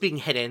think it's being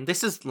hidden.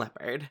 This is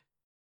Leopard.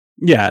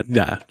 Yeah,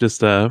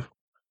 just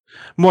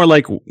more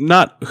like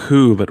not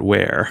who, but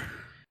where.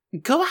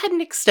 Go ahead and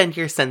extend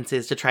your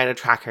senses to try to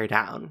track her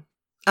down.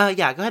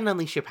 Yeah, go ahead and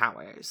unleash your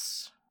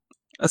powers.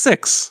 A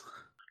 6.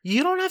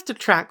 You don't have to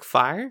track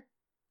far,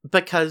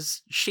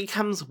 because she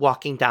comes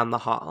walking down the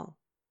hall.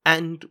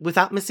 And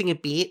without missing a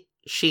beat,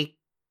 she,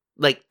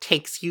 like,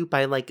 takes you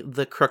by, like,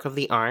 the crook of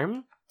the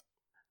arm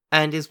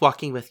and is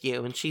walking with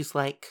you. And she's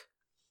like,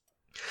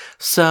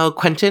 "So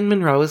Quentin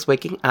Monroe is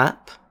waking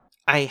up.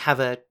 I have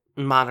a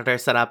monitor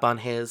set up on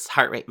his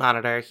heart rate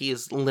monitor.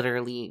 He's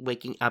literally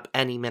waking up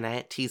any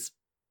minute. He's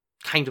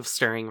kind of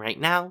stirring right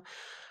now.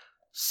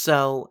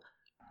 So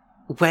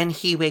when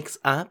he wakes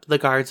up, the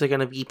guards are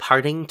going to be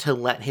parting to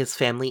let his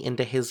family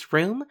into his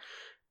room.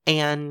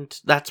 And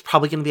that's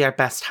probably going to be our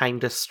best time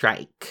to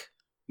strike."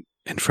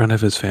 In front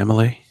of his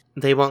family?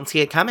 They won't see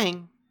it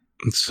coming.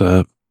 It's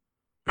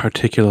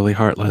particularly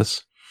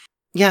heartless.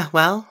 Yeah,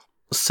 well,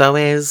 so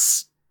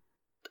is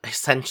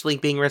essentially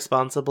being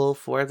responsible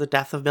for the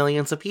death of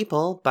millions of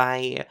people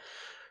by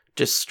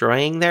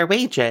destroying their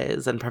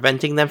wages and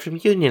preventing them from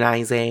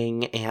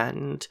unionizing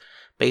and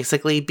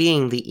basically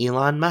being the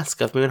Elon Musk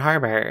of Moon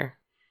Harbor.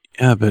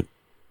 Yeah, but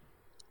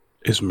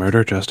is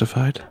murder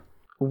justified?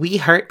 We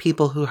hurt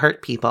people who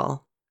hurt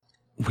people.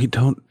 We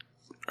don't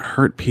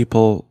hurt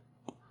people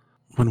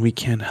when we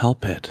can't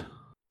help it.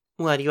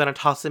 What, do you want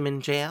to toss him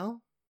in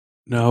jail?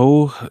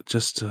 No,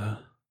 just, I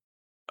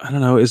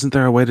don't know, isn't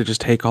there a way to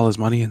just take all his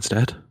money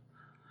instead?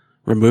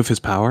 Remove his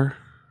power?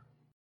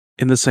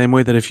 In the same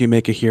way that if you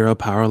make a hero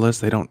powerless,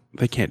 they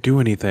can't do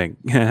anything.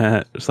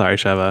 Sorry,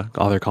 Sheva,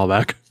 other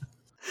callback.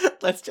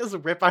 Let's just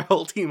rip our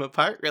whole team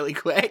apart really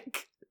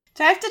quick.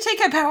 Do I have to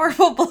take a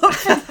powerful blow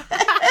for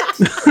that?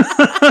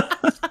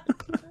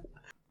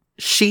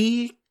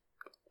 She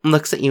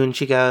looks at you and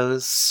she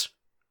goes,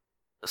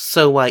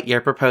 so what,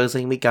 you're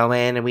proposing we go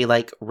in and we,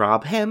 like,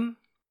 rob him?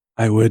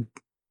 I would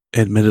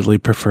admittedly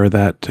prefer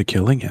that to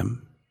killing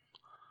him.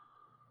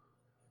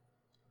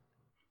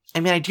 I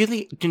mean, I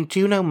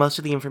do know most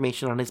of the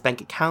information on his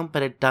bank account,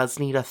 but it does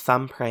need a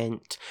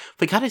thumbprint.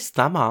 If we cut his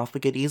thumb off, we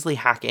could easily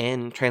hack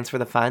in, transfer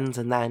the funds,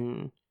 and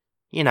then,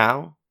 you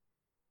know,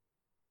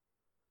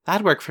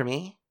 that'd work for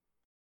me.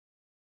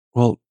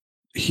 Well,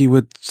 he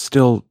would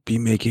still be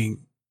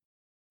making,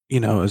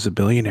 as a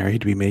billionaire,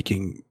 he'd be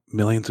making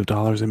millions of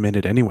dollars a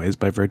minute anyways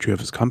by virtue of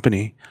his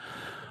company.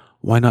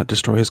 Why not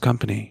destroy his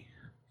company?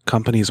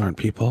 Companies aren't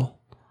people.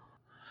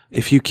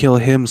 If you kill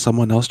him,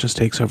 someone else just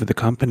takes over the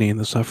company and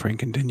the suffering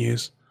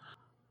continues.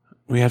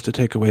 We have to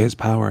take away his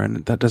power,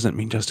 and that doesn't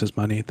mean just his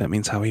money. That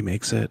means how he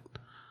makes it.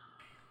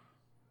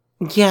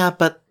 Yeah,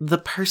 but the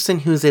person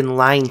who's in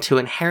line to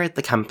inherit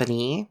the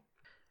company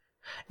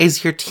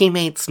is your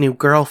teammate's new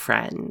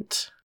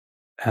girlfriend.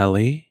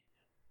 Ellie?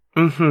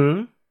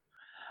 Mm-hmm.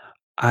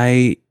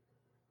 I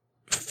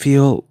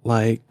feel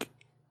like...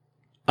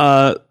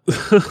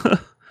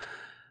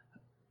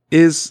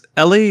 Is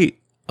Ellie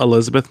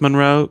Elizabeth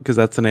Monroe? Because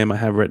that's the name I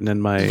have written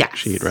in my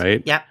sheet,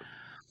 right? Yep.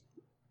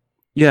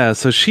 Yeah,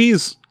 so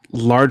she's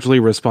largely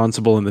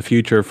responsible in the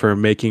future for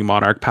making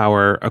monarch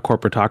power a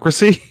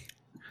corporatocracy.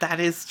 That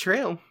is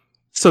true.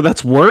 So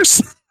that's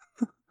worse?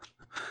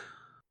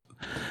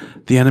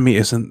 The enemy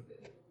isn't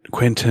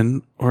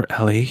Quentin or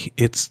Ellie,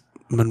 it's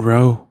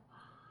Monroe.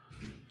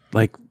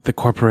 Like the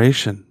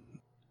corporation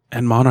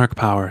and monarch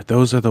power.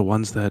 Those are the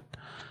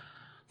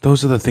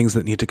things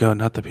that need to go,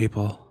 not the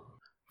people.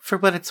 For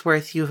what it's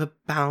worth, you have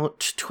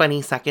about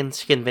 20 seconds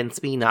to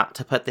convince me not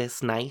to put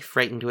this knife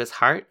right into his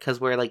heart, because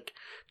we're, like,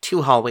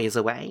 2 hallways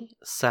away.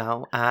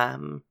 So,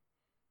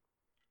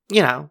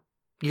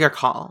 your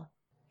call.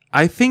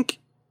 I think,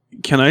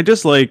 can I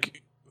just,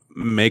 like,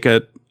 make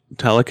a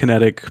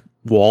telekinetic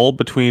wall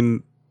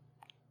between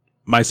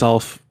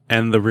myself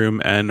and the room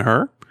and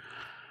her?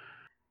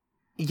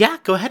 Yeah,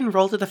 go ahead and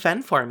roll to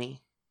defend for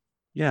me.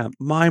 Yeah,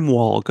 mime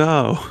wall,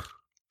 go.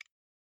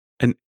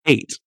 An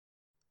 8.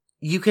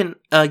 You can,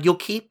 you'll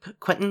keep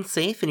Quentin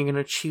safe, and you're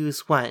going to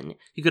choose one.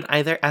 You could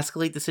either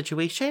escalate the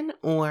situation,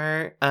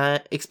 or,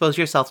 expose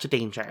yourself to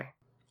danger.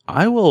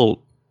 I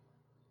will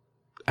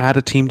add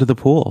a team to the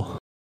pool.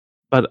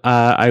 But,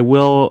 I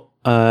will,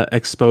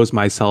 expose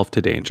myself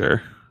to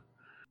danger.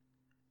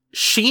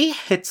 She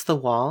hits the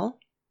wall,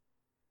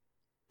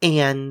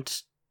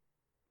 and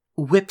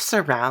whips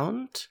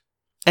around,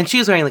 and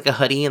she's wearing, like, a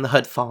hoodie, and the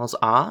hood falls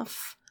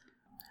off.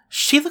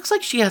 She looks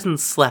like she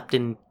hasn't slept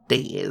in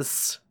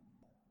days.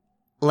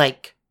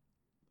 Like,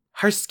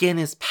 her skin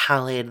is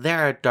pallid, there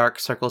are dark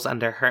circles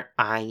under her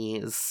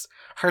eyes,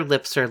 her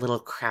lips are a little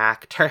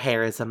cracked, her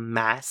hair is a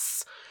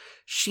mess.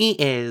 She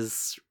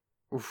is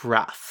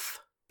rough.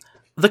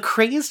 The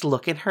crazed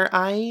look in her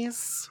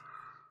eyes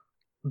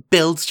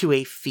builds to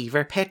a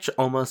fever pitch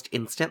almost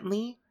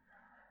instantly,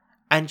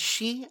 and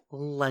she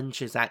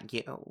lunges at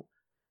you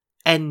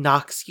and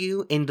knocks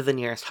you into the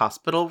nearest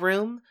hospital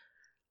room.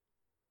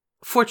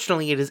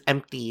 Fortunately, it is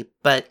empty,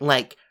 but,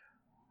 like,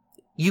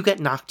 you get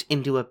knocked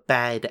into a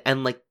bed,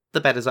 and, like,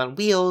 the bed is on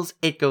wheels,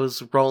 it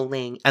goes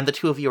rolling, and the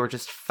two of you are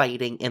just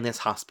fighting in this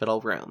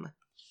hospital room.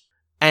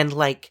 And,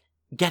 like,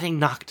 getting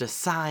knocked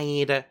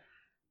aside,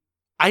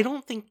 I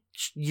don't think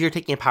you're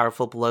taking a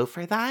powerful blow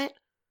for that,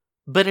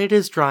 but it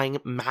is drawing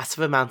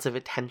massive amounts of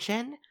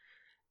attention,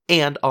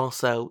 and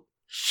also,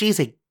 she's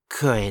a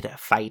good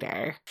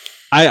fighter.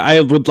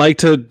 I would like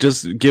to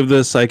just give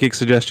the psychic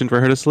suggestion for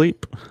her to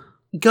sleep.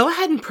 Go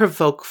ahead and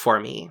provoke for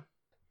me.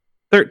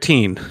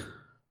 13.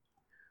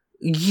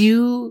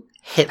 You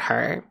hit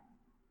her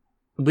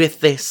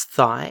with this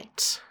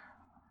thought,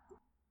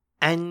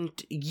 and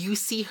you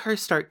see her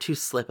start to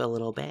slip a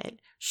little bit.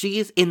 She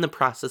is in the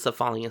process of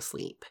falling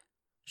asleep.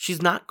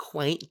 She's not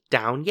quite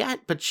down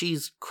yet, but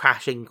she's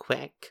crashing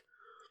quick,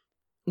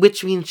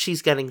 which means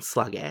she's getting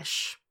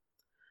sluggish.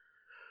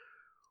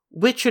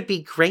 Which would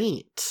be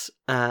great,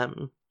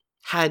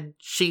 had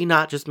she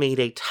not just made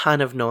a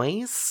ton of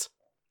noise,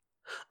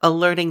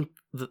 alerting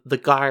the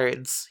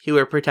guards who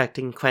are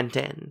protecting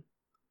Quentin,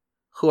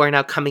 who are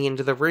now coming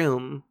into the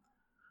room,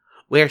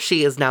 where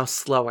she is now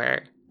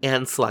slower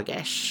and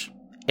sluggish,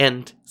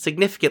 and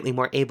significantly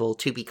more able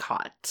to be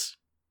caught.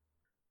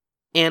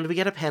 And we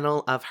get a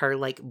panel of her,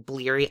 like,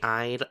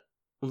 bleary-eyed,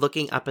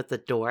 looking up at the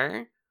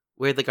door,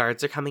 where the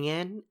guards are coming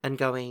in, and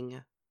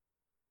going,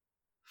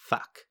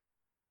 fuck.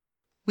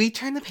 We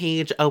turn the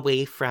page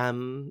away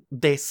from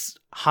this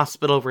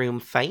hospital room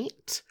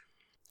fight,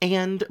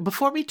 And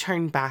before we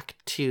turn back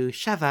to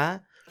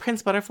Sheva,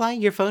 Prince Butterfly,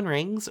 your phone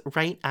rings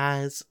right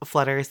as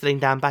Flutter is sitting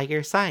down by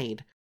your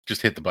side.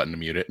 Just hit the button to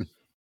mute it.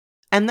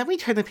 And then we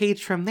turn the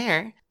page from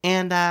there,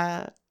 and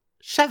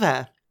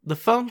Sheva, the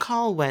phone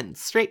call went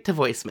straight to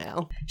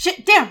voicemail.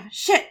 Shit, damn,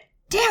 shit.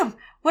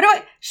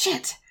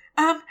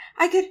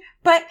 I could,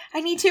 but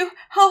I need to.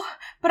 Oh,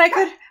 but I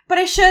could, but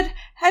I should.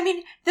 I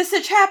mean, this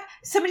is a trap.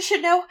 Somebody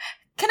should know.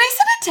 Can I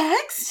send a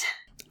text?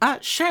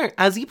 Sure.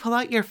 As you pull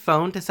out your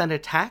phone to send a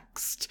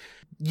text,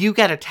 you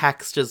get a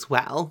text as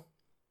well.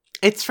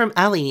 It's from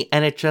Ellie,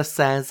 and it just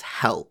says,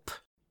 help.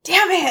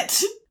 Damn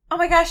it! Oh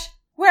my gosh,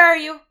 where are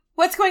you?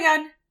 What's going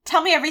on?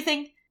 Tell me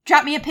everything.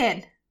 Drop me a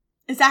pin.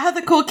 Is that how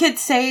the cool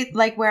kids say,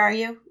 like, where are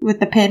you? With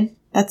the pin?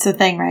 That's the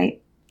thing,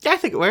 right? Yeah, I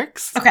think it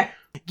works. Okay.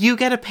 You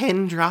get a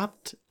pin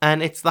dropped,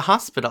 and it's the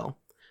hospital.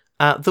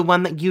 The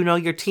one that you know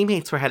your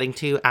teammates were heading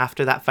to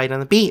after that fight on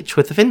the beach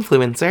with the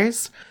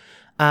Finfluencers.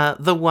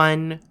 The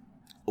one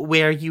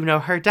where you know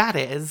her dad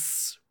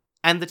is.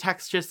 And the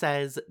text just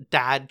says,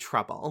 Dad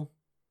Trouble.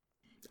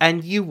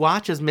 And you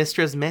watch as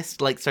Mistra's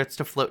mist, starts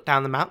to float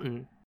down the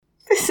mountain.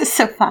 This is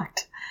so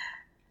fucked.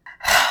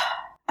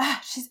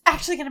 She's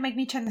actually going to make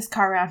me turn this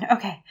car around.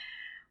 Okay.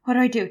 What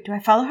do? Do I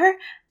follow her?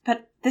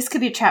 But this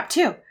could be a trap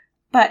too.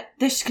 But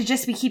this could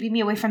just be keeping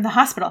me away from the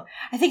hospital.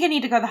 I think I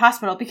need to go to the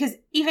hospital because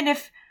even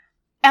if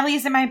Ellie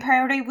isn't my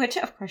priority, which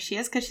of course she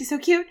is because she's so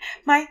cute,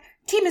 my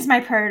team is my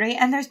priority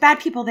and there's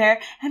bad people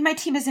there and my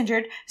team is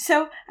injured.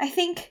 So I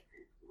think...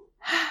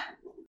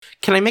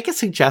 Can I make a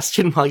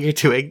suggestion while you're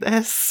doing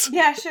this?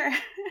 Yeah, sure.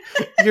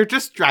 You're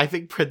just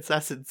driving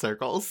Princess in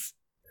circles,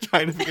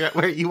 trying to figure out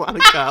where you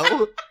want to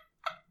go.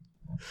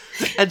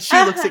 And she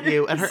looks at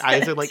you, and her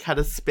eyes are, kind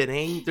of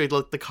spinning. They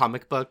look the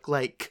comic book,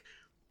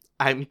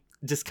 I'm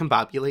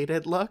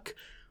discombobulated look.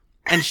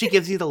 And she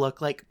gives you the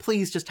look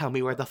please just tell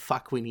me where the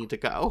fuck we need to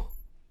go.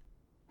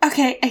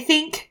 Okay, I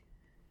think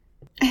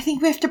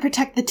we have to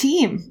protect the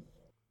team.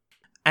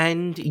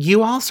 And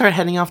you all start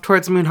heading off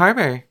towards Moon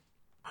Harbor.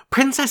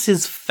 Princess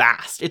is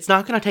fast. It's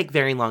not going to take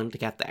very long to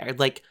get there.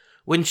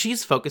 When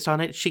she's focused on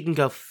it, she can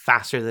go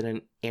faster than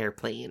an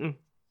airplane.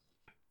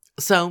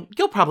 So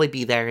you'll probably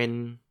be there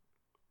in,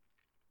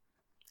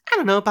 I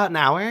don't know, about an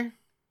hour.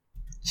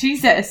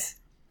 Jesus.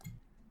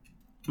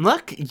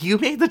 Look, you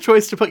made the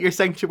choice to put your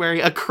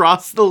sanctuary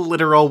across the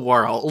literal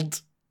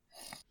world.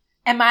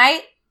 Am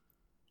I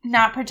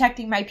not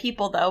protecting my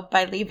people, though,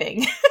 by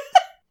leaving?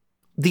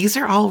 These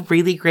are all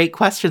really great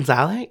questions,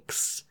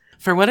 Alex.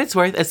 For what it's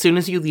worth, as soon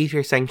as you leave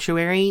your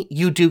sanctuary,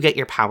 you do get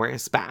your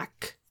powers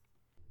back.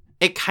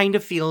 It kind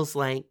of feels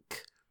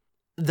like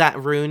that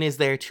rune is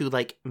there to,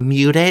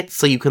 mute it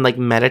so you can,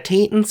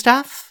 meditate and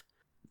stuff.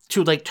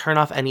 To, turn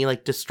off any,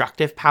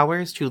 destructive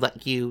powers to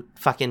let you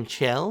fucking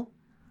chill.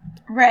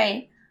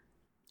 Right.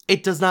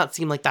 It does not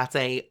seem like that's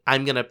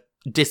I'm gonna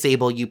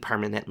disable you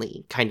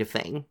permanently kind of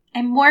thing.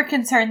 I'm more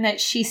concerned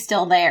that she's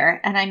still there,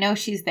 and I know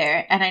she's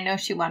there, and I know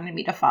she wanted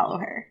me to follow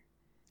her.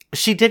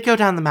 She did go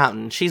down the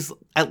mountain. She's,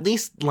 at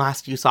least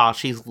last you saw,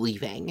 she's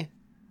leaving.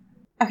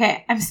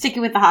 Okay, I'm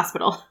sticking with the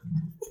hospital.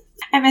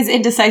 I'm as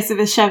indecisive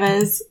as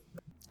Sheva is.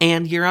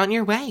 And you're on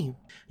your way.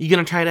 You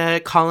gonna try to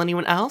call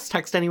anyone else?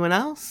 Text anyone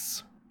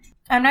else?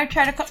 I'm not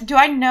trying to call... Do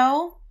I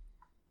know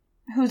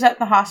who's at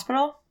the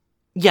hospital?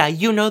 Yeah,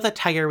 you know that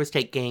Tiger was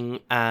taking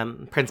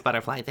Prince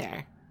Butterfly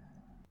there.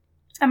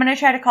 I'm gonna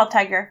try to call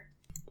Tiger.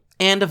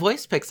 And a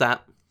voice picks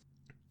up.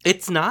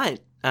 It's not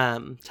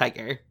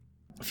Tiger.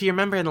 If you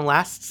remember in the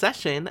last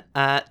session,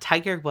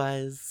 Tiger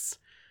was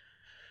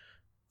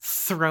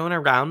thrown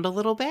around a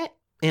little bit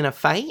in a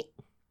fight.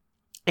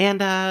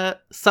 And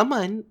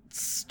someone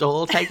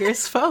stole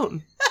Tiger's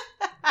phone.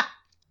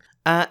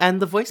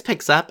 And the voice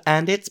picks up,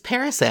 and it's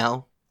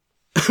Parasail.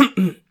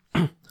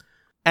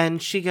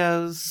 And she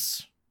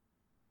goes,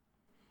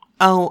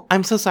 "Oh,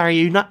 I'm so sorry.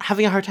 You're not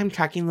having a hard time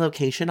tracking the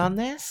location on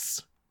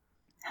this?"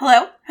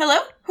 Hello?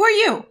 Who are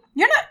you?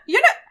 You're not...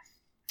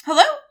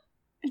 Hello?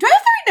 Do I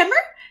have the right number?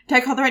 Did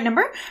I call the right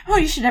number? Oh,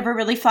 you should never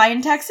really fly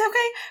in text.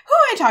 Okay, who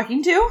am I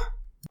talking to?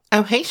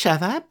 Oh, hey,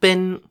 Sheva.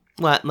 Been,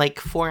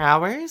 4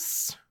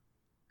 hours?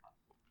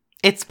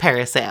 It's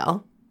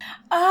Parasail.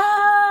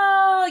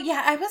 Oh,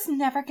 yeah, I was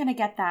never gonna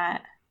get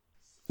that.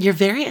 You're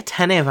very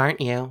attentive,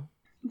 aren't you?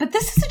 But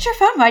this isn't your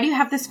phone. Why do you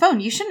have this phone?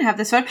 You shouldn't have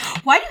this phone.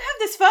 Why do you have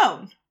this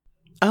phone?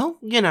 Oh,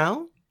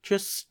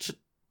 just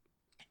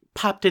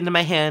popped into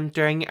my hand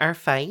during our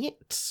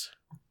fight.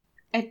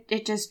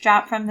 It just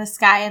dropped from the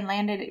sky and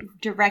landed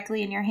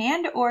directly in your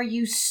hand, or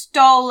you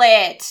stole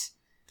it?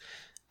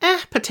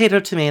 Potato,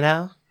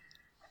 tomato.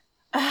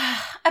 I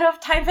don't have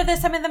time for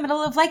this. I'm in the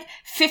middle of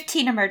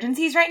 15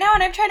 emergencies right now,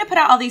 and I'm trying to put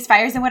out all these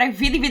fires, and what I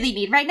really, really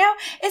need right now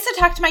is to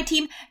talk to my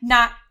team,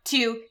 not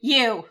to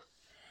you.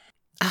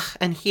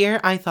 And here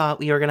I thought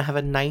we were going to have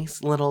a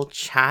nice little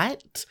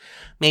chat.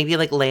 Maybe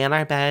lay on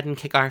our bed and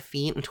kick our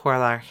feet and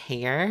twirl our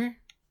hair.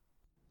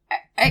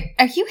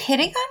 Are you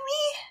hitting on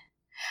me?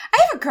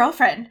 I have a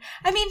girlfriend.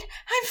 I mean,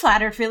 I'm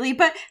flattered, really,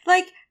 but,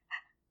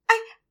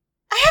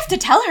 I have to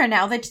tell her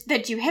now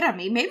that you hit on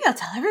me. Maybe I'll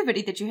tell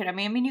everybody that you hit on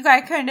me. I mean, you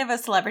got kind of a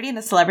celebrity, and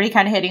the celebrity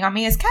kind of hitting on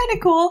me is kind of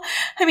cool.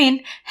 I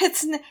mean,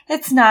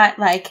 it's not,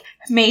 like,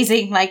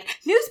 amazing, like,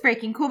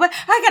 news-breaking cool, but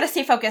I gotta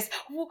stay focused.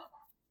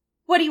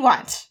 What do you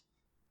want?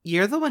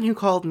 You're the one who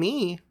called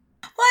me.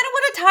 Well, I don't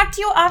want to talk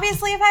to you.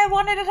 Obviously, if I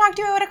wanted to talk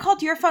to you, I would have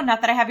called your phone.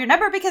 Not that I have your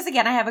number, because,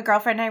 again, I have a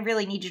girlfriend, and I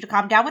really need you to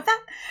calm down with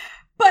that.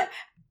 But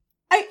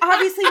I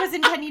obviously was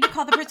intending to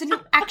call the person who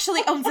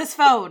actually owns this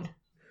phone.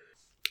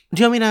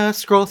 Do you want me to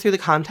scroll through the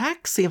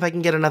contacts, see if I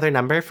can get another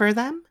number for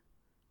them?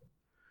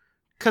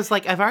 Because,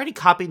 like, I've already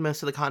copied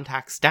most of the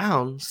contacts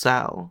down,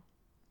 so...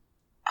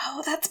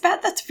 Oh, that's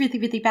bad. That's really,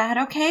 really bad.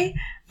 Okay.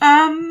 Did they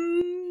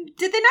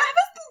not have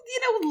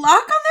a,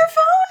 lock on their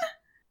phone?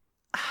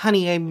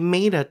 Honey, I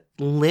made a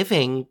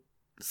living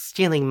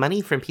stealing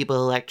money from people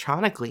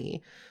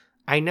electronically.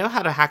 I know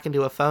how to hack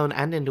into a phone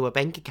and into a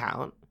bank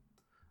account.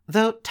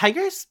 Though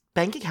Tiger's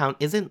bank account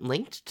isn't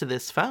linked to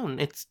this phone.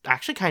 It's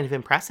actually kind of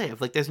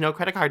impressive. Like, there's no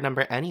credit card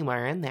number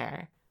anywhere in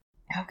there.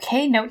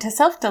 Okay, note to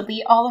self,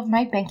 delete all of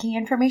my banking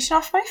information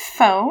off my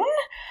phone.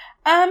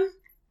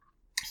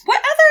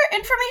 What other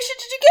information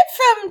did you get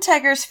from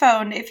Tiger's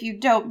phone, if you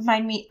don't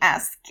mind me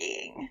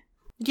asking?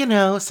 You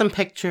know, some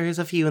pictures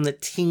of you and the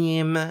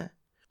team.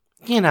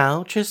 You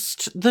know,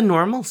 just the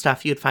normal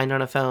stuff you'd find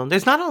on a phone.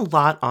 There's not a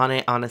lot on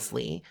it,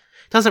 honestly.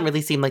 Doesn't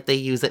really seem like they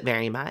use it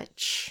very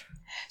much.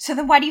 So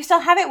then why do you still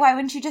have it? Why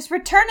wouldn't you just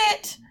return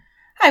it?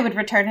 I would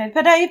return it,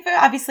 but I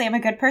obviously am a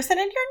good person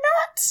and you're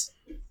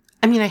not.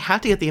 I mean, I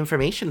had to get the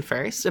information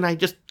first, and I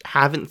just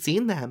haven't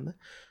seen them.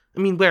 I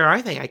mean, where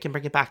are they? I can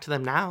bring it back to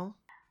them now.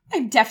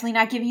 I'm definitely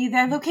not giving you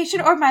their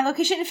location or my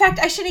location. In fact,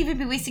 I shouldn't even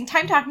be wasting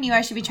time talking to you. I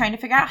should be trying to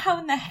figure out how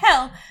in the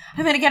hell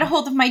I'm going to get a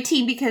hold of my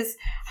team, because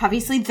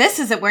obviously this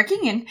isn't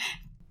working and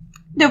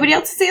nobody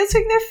else is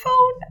answering their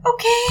phone.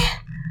 Okay.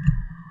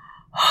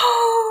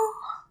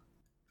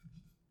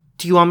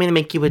 Do you want me to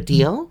make you a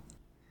deal?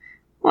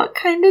 What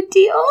kind of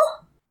deal?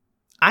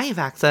 I have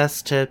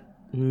access to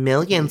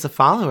millions of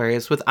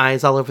followers with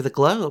eyes all over the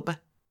globe.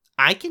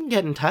 I can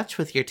get in touch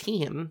with your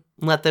team,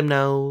 let them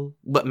know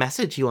what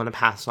message you want to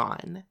pass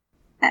on.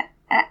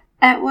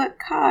 At what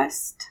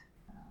cost?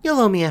 You'll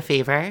owe me a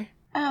favor.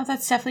 Oh,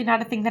 that's definitely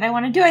not a thing that I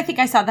want to do. I think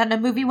I saw that in a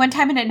movie one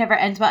time and it never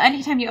ends well.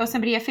 Anytime you owe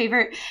somebody a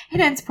favor, it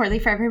ends poorly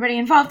for everybody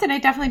involved, and I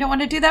definitely don't want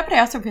to do that, but I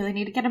also really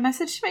need to get a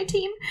message to my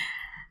team.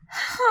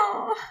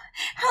 Oh,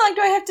 how long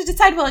do I have to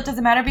decide? Well, it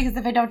doesn't matter, because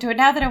if I don't do it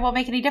now, then it won't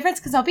make any difference,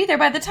 because I'll be there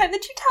by the time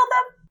that you tell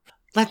them.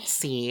 Let's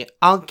see.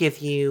 I'll give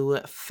you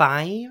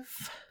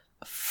 5,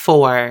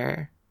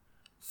 4,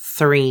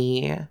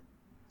 3,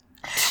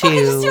 2...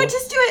 Okay,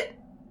 just do it.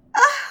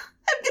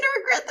 I'm gonna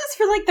regret this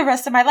for, like, the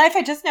rest of my life.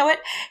 I just know it.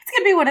 It's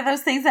gonna be one of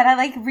those things that I,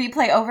 like,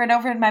 replay over and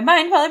over in my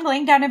mind while I'm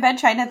laying down in bed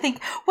trying to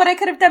think what I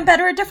could have done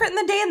better or different in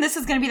the day, and this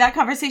is gonna be that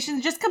conversation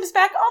that just comes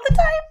back all the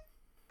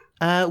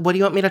time. What do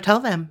you want me to tell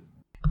them?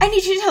 I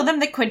need you to tell them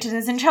that Quentin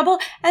is in trouble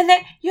and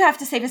that you have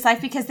to save his life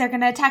because they're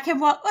going to attack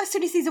him as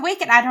soon as he's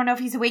awake. And I don't know if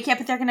he's awake yet,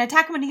 but they're going to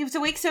attack him when he's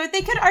awake. So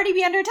they could already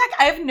be under attack.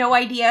 I have no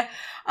idea.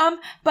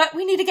 But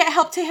we need to get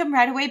help to him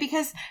right away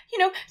because,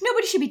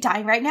 nobody should be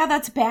dying right now.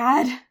 That's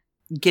bad.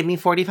 Give me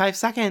 45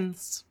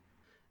 seconds.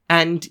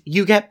 And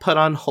you get put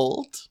on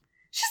hold.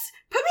 Just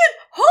put me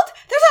on hold?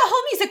 There's a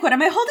whole music. What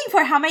am I holding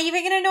for? How am I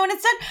even going to know when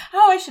it's done?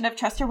 Oh, I shouldn't have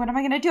trusted her. What am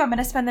I going to do? I'm going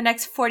to spend the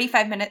next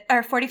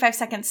 45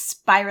 seconds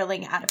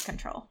spiraling out of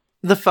control.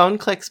 The phone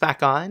clicks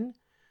back on,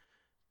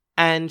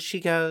 and she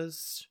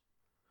goes,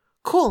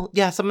 cool,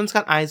 yeah, someone's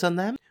got eyes on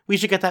them. We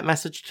should get that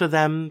message to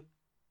them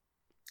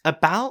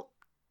about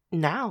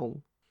now.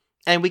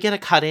 And we get a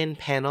cut-in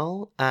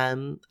panel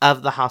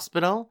of the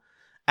hospital,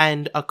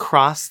 and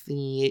across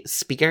the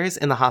speakers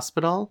in the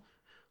hospital,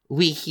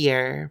 we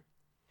hear,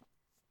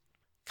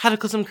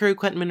 Cataclysm crew,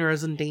 Quentin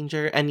Monroe's in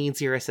danger and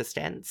needs your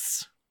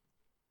assistance.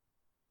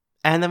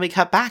 And then we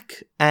cut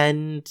back,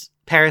 and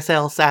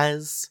Parasail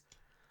says,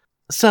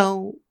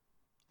 so,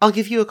 I'll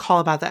give you a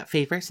call about that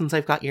favor since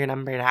I've got your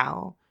number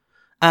now.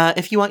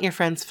 If you want your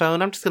friend's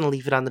phone, I'm just going to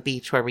leave it on the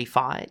beach where we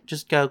fought.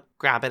 Just go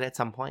grab it at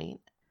some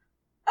point.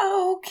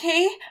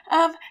 Okay.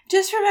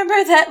 Just remember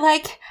that,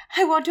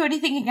 I won't do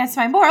anything against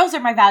my morals or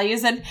my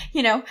values and,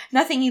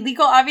 nothing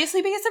illegal,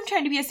 obviously, because I'm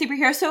trying to be a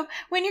superhero. So,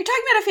 when you're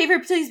talking about a favor,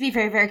 please be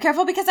very, very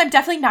careful because I'm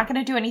definitely not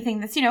going to do anything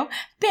that's,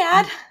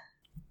 bad.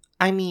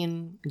 I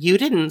mean, you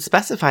didn't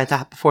specify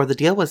that before the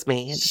deal was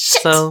made.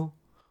 Shit! So...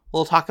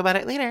 we'll talk about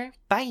it later.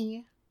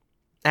 Bye.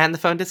 And the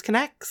phone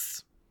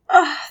disconnects.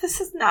 Oh, this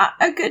is not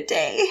a good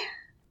day.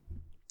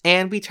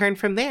 And we turn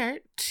from there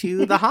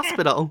to the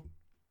hospital.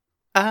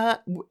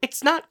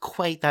 It's not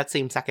quite that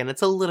same second.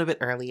 It's a little bit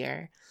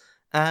earlier.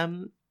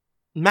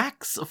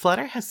 Max,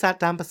 Flutter has sat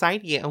down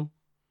beside you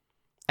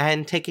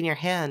and taken your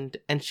hand,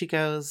 and she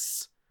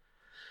goes,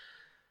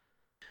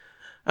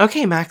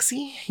 okay,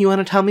 Maxie, you want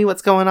to tell me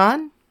what's going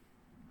on?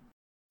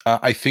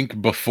 I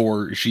think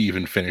before she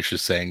even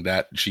finishes saying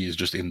that, she is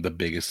just in the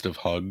biggest of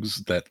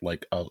hugs that,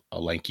 a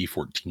lanky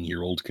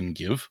 14-year-old can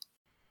give.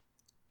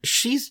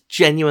 She's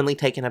genuinely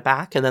taken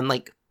aback and then,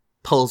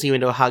 pulls you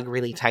into a hug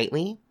really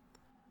tightly.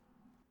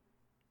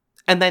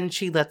 And then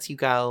she lets you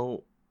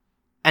go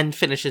and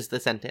finishes the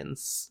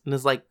sentence and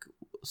is like,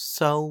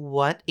 so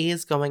what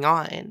is going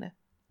on?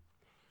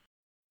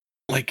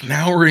 Like,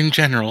 now or in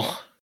general?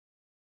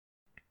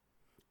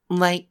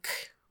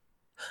 Like,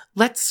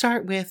 let's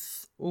start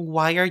with,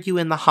 why are you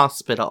in the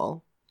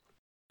hospital?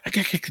 I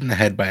got kicked in the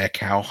head by a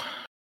cow.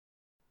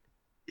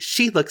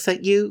 She looks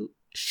at you,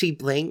 she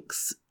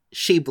blinks,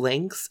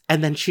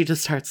 and then she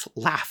just starts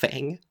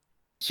laughing.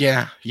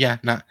 Yeah,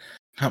 not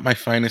my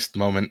finest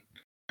moment,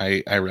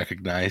 I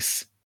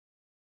recognize.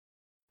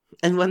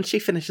 And when she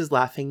finishes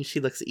laughing, she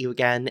looks at you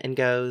again and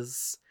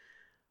goes,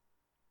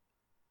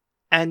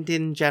 and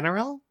in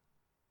general?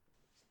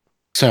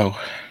 So,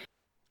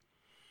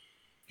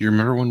 you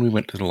remember when we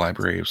went to the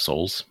Library of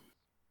Souls?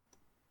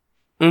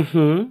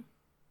 Mm-hmm.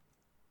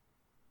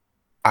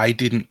 I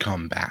didn't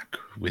come back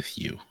with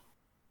you.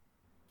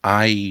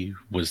 I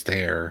was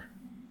there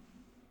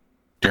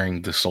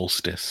during the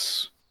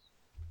solstice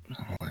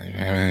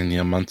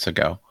months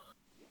ago.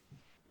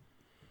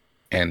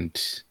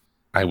 And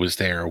I was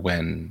there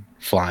when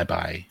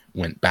Flyby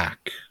went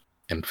back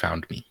and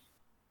found me.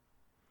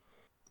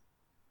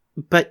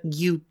 But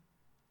you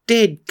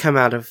did come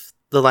out of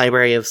the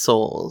Library of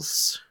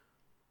Souls.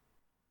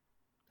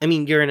 I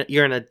mean, you're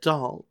an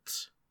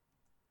adult.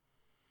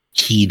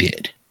 He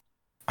did.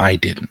 I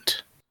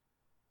didn't.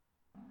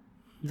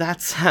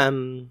 That's,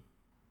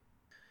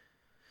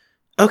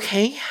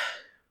 okay.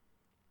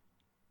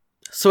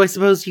 So I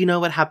suppose you know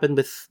what happened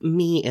with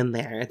me in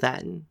there,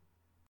 then.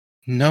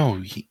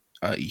 No,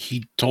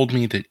 he told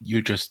me that you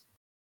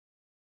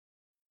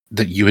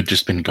had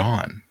just been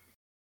gone.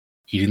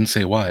 He didn't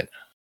say what.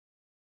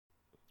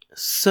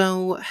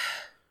 So,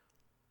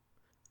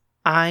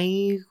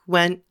 I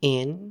went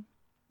in,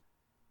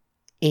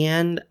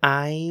 and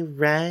I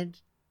read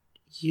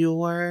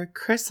your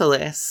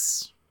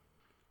chrysalis.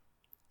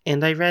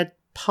 And I read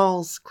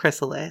Paul's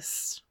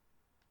chrysalis.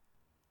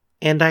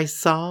 And I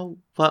saw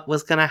what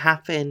was going to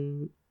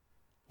happen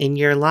in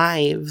your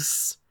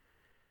lives.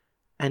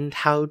 And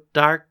how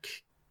dark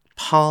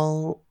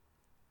Paul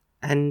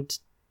and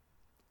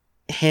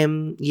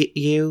him,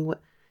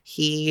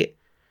 he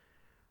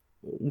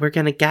were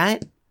going to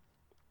get.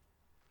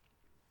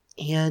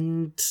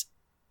 And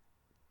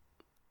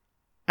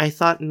I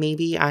thought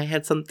maybe I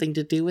had something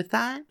to do with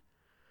that.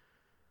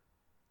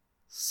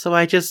 So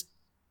I just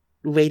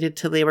waited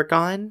till they were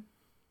gone.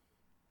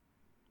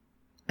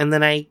 And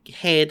then I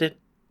hid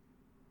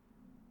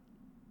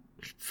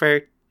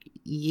for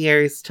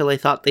years till I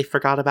thought they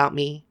forgot about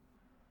me.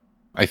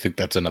 I think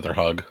that's another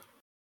hug.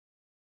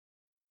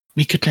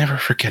 We could never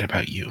forget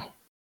about you.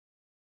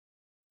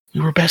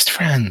 We were best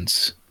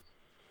friends.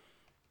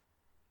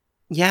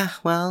 Yeah,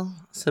 well,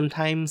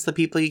 sometimes the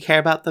people you care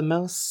about the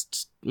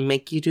most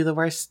make you do the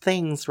worst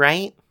things,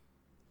 right?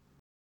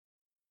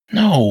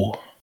 No.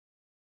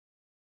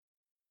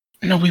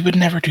 No, we would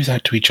never do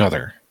that to each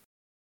other.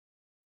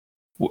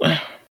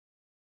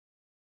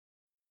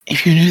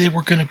 If you knew they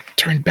were going to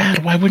turn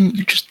bad, why wouldn't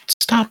you just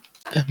stop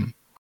them?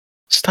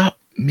 Stop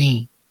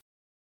me.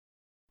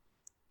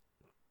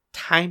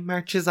 Time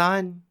marches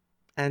on,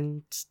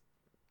 and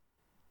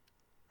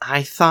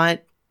I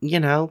thought,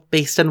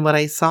 based on what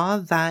I saw,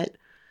 that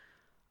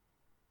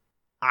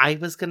I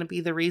was going to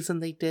be the reason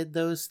they did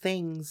those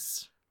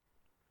things.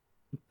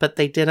 But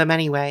they did them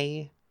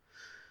anyway.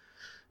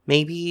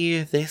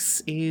 Maybe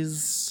this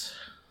is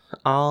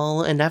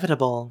all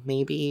inevitable.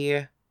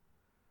 Maybe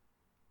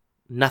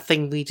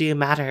nothing we do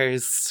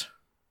matters.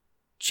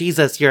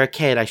 Jesus, you're a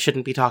kid. I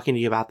shouldn't be talking to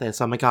you about this.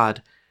 Oh my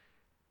god.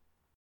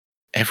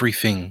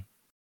 Everything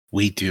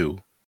we do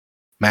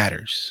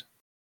matters.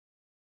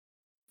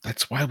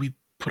 That's why we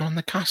put on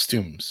the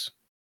costumes.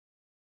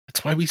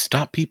 That's why we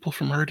stop people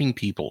from hurting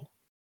people.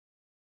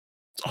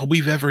 It's all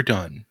we've ever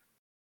done.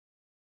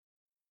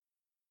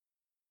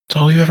 It's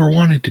all we've ever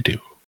wanted to do.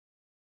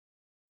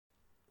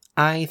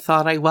 I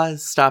thought I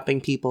was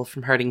stopping people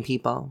from hurting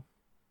people.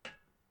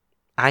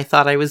 I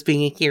thought I was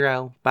being a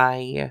hero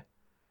by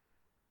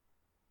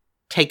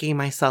taking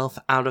myself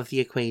out of the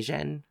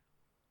equation.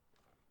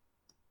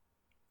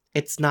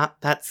 It's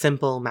not that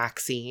simple,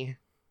 Maxie.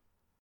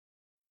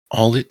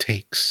 All it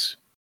takes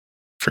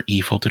for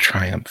evil to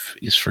triumph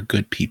is for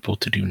good people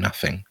to do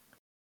nothing.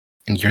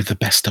 And you're the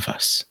best of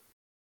us.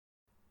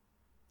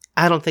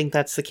 I don't think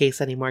that's the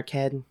case anymore,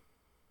 kid.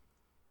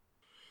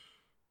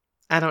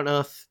 I don't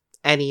know if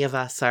any of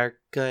us are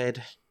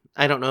good.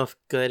 I don't know if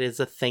good is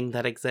a thing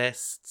that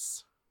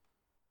exists.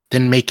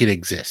 Then make it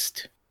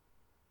exist.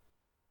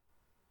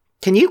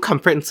 Can you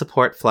comfort and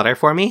support Flutter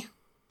for me?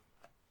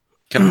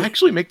 Can I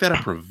actually make that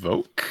a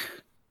provoke?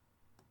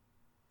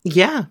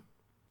 Yeah.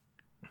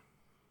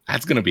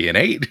 That's going to be an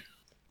 8.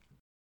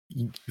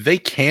 They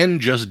can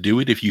just do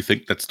it if you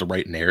think that's the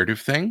right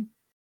narrative thing.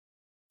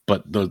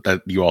 But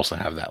that you also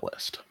have that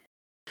list.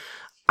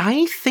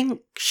 I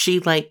think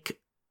she,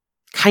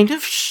 kind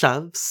of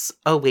shoves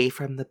away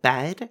from the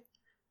bed.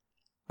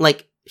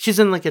 She's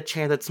in, a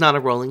chair that's not a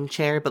rolling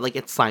chair, but,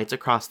 it slides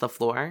across the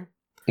floor.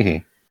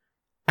 Mm-hmm.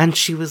 And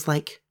she was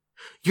like,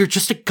 you're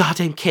just a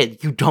goddamn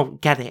kid. You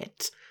don't get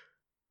it.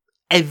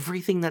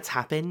 everything that's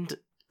happened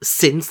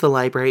since the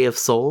Library of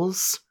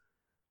Souls,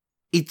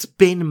 it's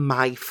been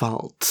my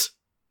fault.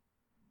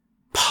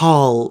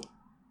 Paul,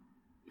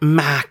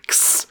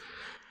 Max,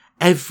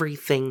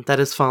 everything that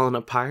has fallen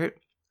apart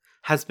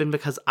has been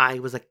because I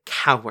was a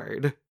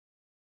coward.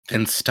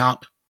 Then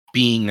stop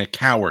being a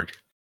coward.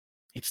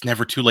 It's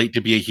never too late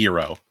to be a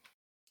hero.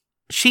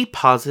 She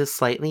pauses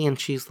slightly and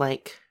she's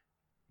like,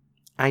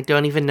 I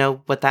don't even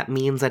know what that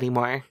means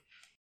anymore.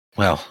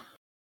 Well,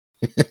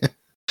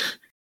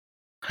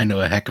 I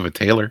know a heck of a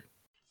tailor.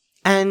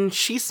 And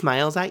she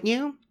smiles at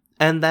you,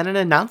 and then an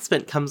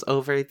announcement comes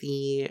over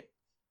the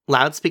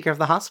loudspeaker of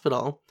the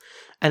hospital,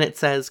 and it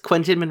says,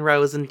 Quentin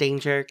Monroe is in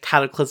danger,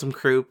 Cataclysm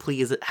crew,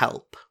 please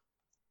help.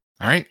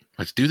 All right,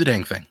 let's do the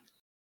dang thing.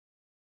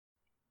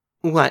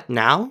 What,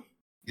 now?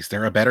 Is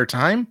there a better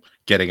time?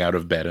 Getting out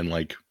of bed and,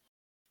 like,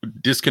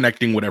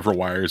 disconnecting whatever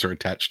wires are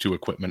attached to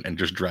equipment and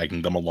just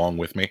dragging them along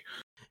with me.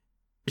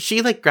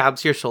 She, like,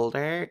 grabs your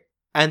shoulder,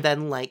 and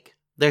then, like,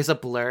 there's a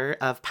blur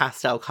of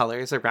pastel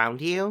colors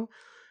around you,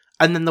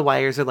 and then the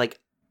wires are, like,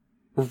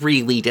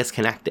 really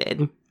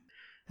disconnected.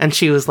 And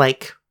she was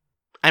like,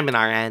 I'm an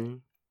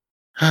RN.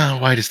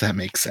 Why does that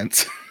make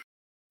sense?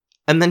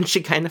 And then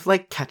she kind of,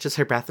 like, catches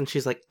her breath, and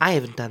she's like, I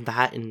haven't done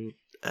that in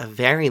a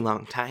very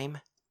long time.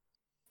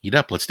 Eat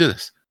up, let's do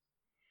this.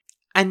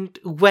 And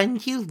when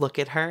you look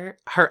at her,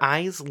 her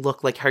eyes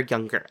look like her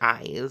younger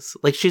eyes.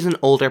 Like, she's an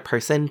older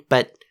person,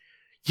 but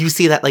you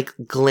see that, like,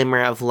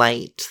 glimmer of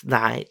light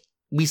that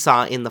we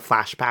saw in the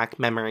flashback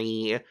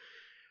memory,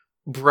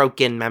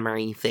 broken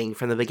memory thing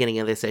from the beginning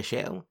of this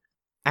issue.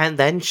 And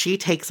then she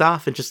takes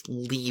off and just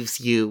leaves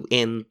you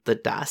in the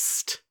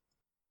dust.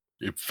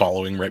 You're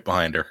following right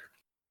behind her.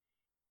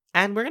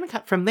 And we're going to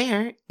cut from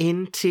there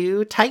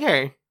into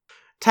Tiger.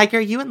 Tiger,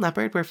 you and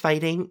Leopard were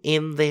fighting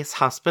in this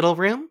hospital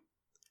room.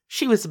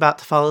 She was about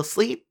to fall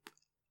asleep.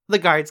 The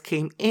guards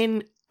came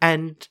in,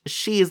 and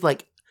she's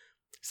like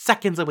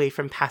seconds away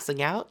from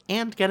passing out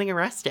and getting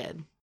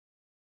arrested.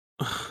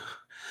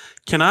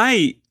 Can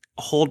I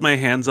hold my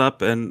hands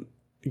up and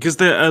because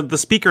the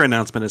speaker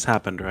announcement has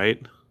happened,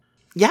 right?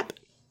 Yep.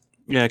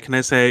 Yeah. Can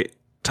I say,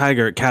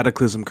 Tiger,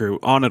 Cataclysm crew,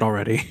 on it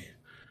already?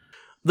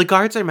 The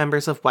guards are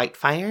members of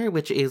Whitefire,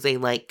 which is a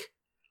like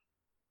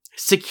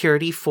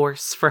security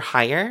force for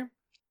hire,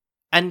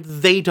 and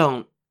they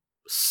don't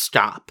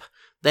stop.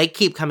 They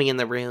keep coming in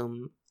the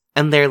room,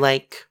 and they're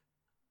like,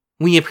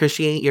 we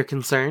appreciate your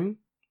concern,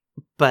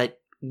 but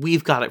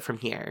we've got it from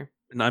here.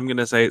 And I'm going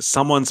to say,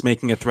 someone's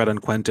making a threat on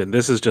Quentin.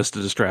 This is just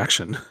a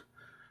distraction.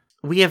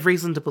 We have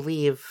reason to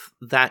believe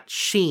that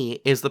she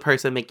is the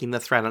person making the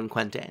threat on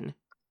Quentin.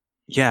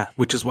 Yeah,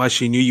 which is why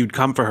she knew you'd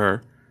come for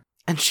her.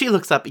 And she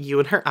looks up at you,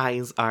 and her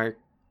eyes are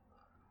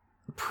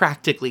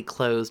practically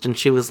closed, and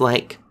she was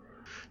like,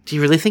 do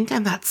you really think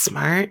I'm that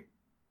smart?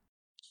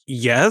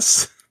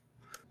 Yes.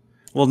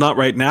 Well, not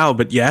right now,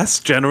 but yes,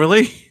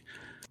 generally.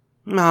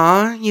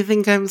 Aw, you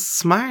think I'm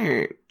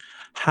smart?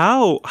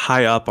 How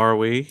high up are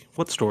we?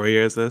 What story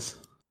is this?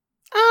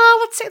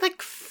 Let's say like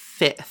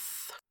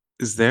 5th.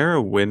 Is there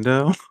a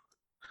window?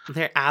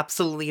 There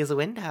absolutely is a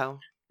window.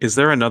 Is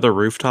there another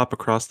rooftop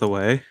across the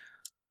way?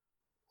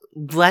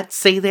 Let's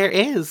say there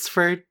is,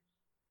 for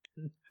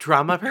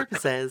drama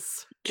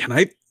purposes. Can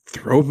I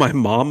throw my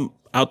mom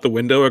out the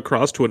window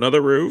across to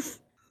another roof?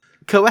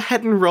 Go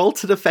ahead and roll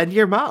to defend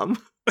your mom.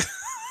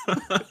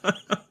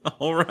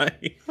 All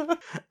right.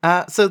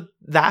 So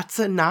that's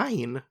a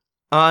 9.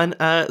 On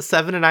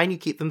 7 and 9, you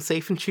keep them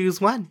safe and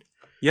choose 1.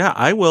 Yeah,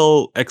 I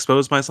will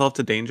expose myself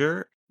to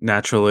danger,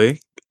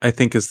 naturally, I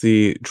think is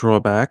the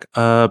drawback.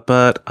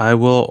 But I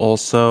will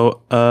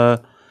also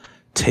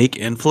take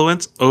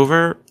influence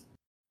over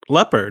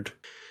Leopard.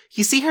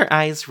 You see her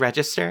eyes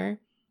register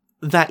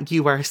that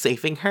you are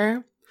saving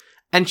her,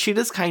 and she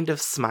just kind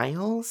of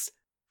smiles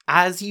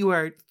as you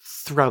are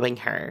throwing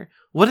her.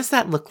 What does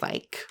that look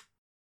like?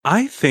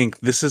 I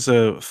think this is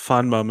a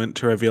fun moment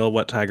to reveal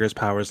what Tiger's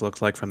powers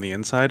look like from the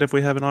inside, if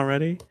we haven't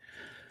already.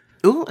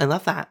 Ooh, I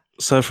love that.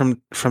 So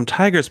from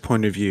Tiger's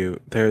point of view,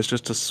 there's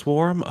just a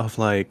swarm of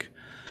like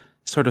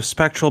sort of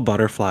spectral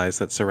butterflies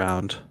that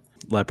surround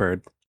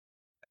Leopard.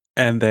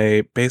 And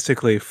they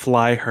basically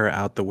fly her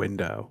out the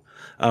window,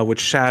 which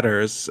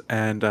shatters,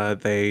 and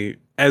they,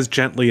 as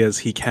gently as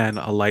he can,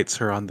 alights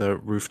her on the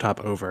rooftop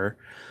over,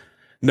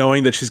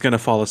 knowing that she's going to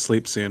fall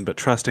asleep soon, but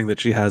trusting that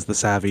she has the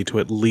savvy to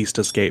at least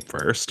escape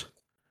first.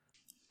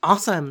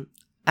 Awesome.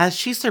 As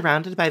she's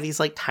surrounded by these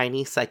like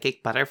tiny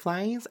psychic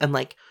butterflies and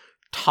like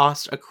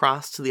tossed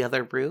across to the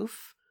other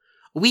roof,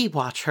 we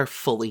watch her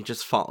fully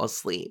just fall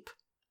asleep.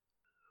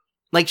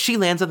 Like, she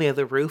lands on the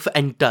other roof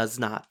and does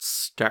not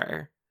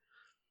stir.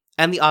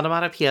 And the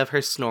onomatopoeia of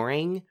her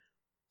snoring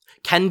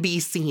can be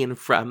seen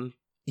from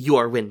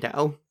your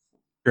window.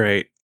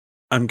 Great.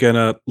 I'm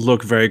gonna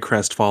look very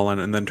crestfallen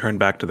and then turn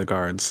back to the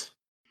guards.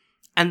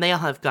 And they all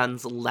have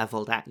guns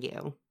leveled at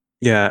you.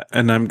 Yeah,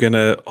 and I'm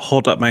gonna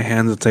hold up my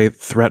hands and say,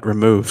 threat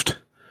removed.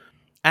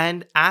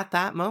 And at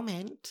that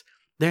moment,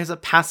 there's a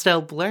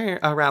pastel blur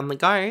around the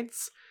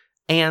guards,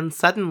 and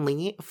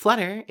suddenly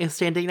Flutter is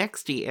standing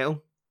next to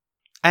you.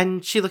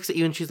 And she looks at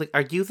you and she's like,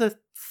 are you the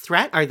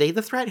threat? Are they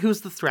the threat?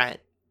 Who's the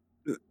threat?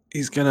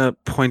 He's gonna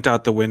point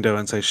out the window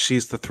and say,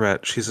 she's the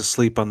threat. She's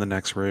asleep on the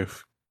next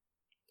roof.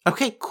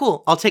 Okay,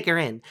 cool. I'll take her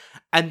in.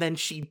 And then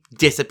she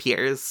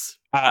disappears.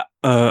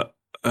 You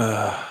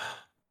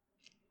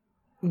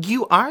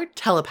are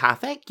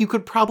telepathic. You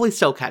could probably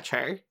still catch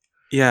her.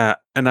 Yeah,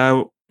 and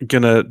I'm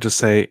gonna just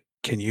say,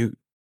 can you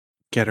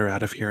get her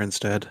out of here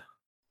instead?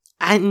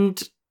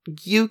 And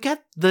you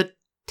get the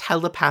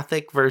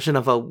telepathic version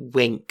of a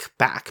wink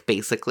back,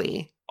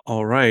 basically.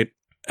 All right.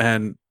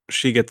 And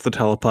she gets the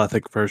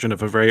telepathic version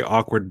of a very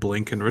awkward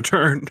blink in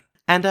return.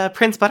 And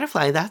Prince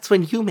Butterfly, that's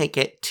when you make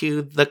it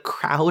to the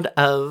crowd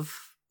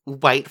of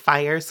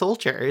Whitefire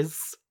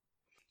soldiers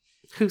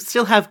who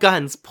still have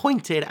guns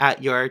pointed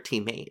at your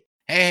teammate.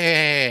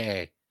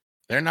 Hey,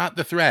 they're not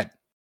the threat.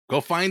 Go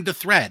find the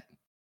threat.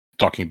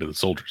 Talking to the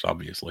soldiers,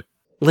 obviously.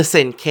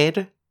 Listen,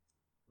 kid,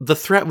 the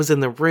threat was in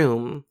the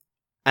room,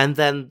 and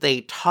then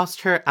they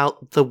tossed her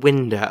out the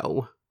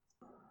window.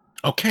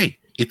 Okay,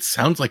 it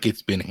sounds like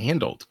it's been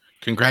handled.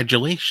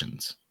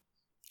 Congratulations.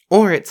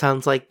 Or it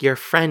sounds like your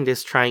friend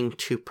is trying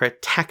to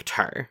protect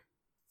her.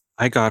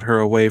 I got her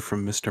away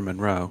from Mr.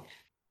 Monroe.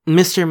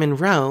 Mr.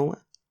 Monroe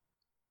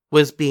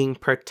was being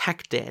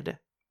protected.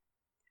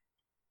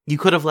 You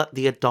could have let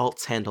the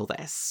adults handle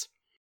this.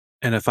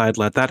 And if I'd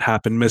let that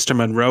happen, Mr.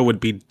 Monroe would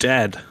be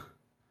dead.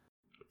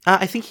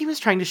 I think he was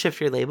trying to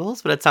shift your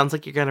labels, but it sounds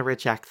like you're going to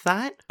reject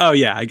that. Oh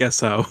yeah, I guess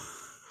so.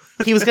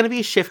 He was going to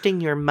be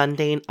shifting your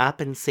mundane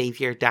up and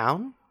savior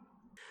down.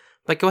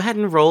 But go ahead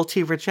and roll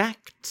to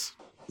reject.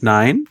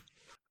 9.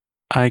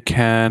 I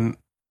can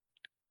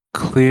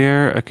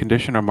clear a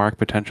condition or mark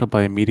potential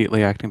by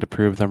immediately acting to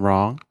prove them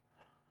wrong.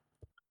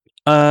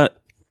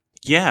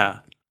 Yeah.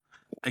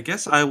 I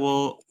guess I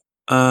will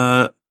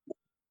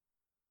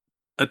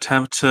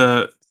attempt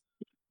to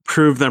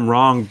prove them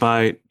wrong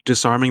by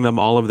disarming them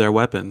all of their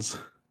weapons.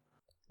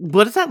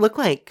 What does that look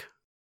like?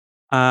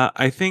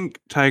 I think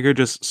Tiger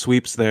just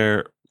sweeps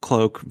their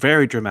cloak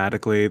very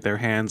dramatically, their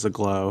hands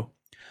aglow,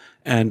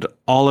 and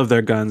all of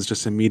their guns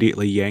just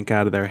immediately yank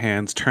out of their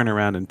hands, turn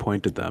around, and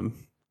point at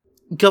them.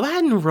 Go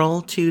ahead and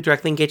roll to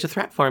directly engage a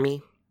threat for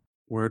me.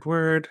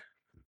 Word.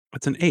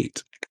 It's an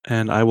 8,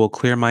 and I will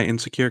clear my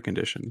insecure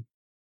condition.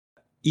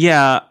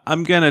 Yeah,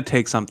 I'm gonna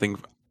take something,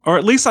 or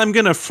at least I'm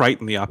gonna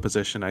frighten the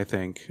opposition, I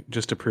think,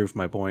 just to prove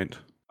my point.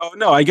 Oh,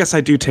 no, I guess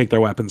I do take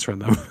their weapons from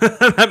them.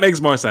 That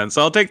makes more sense.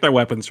 So I'll take their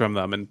weapons from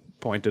them and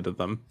point it at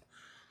them.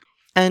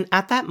 And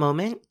at that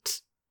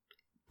moment,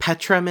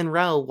 Petra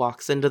Monroe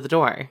walks into the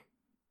door.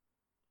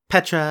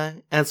 Petra,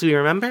 as we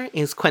remember,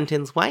 is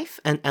Quentin's wife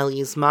and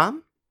Ellie's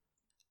mom.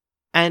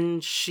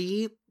 And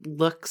she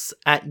looks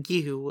at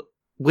you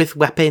with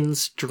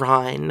weapons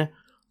drawn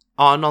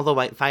on all the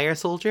Whitefire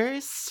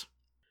soldiers.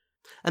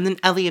 And then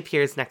Ellie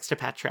appears next to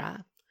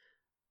Petra.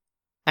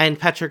 And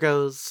Petra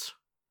goes,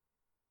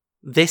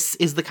 this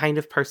is the kind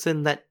of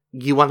person that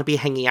you want to be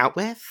hanging out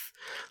with?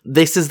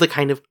 This is the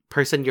kind of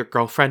person your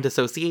girlfriend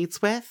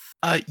associates with?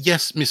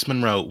 Yes, Miss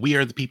Monroe, we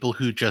are the people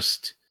who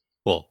just...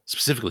 Well,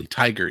 specifically,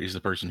 Tiger is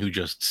the person who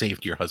just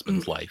saved your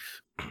husband's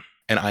life.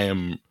 And I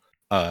am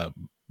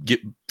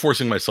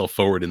forcing myself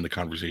forward in the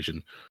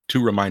conversation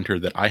to remind her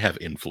that I have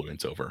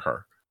influence over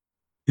her.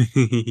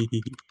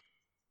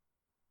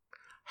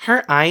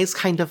 Her eyes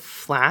kind of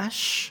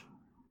flash,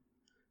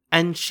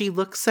 and she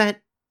looks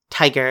at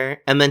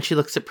Tiger, and then she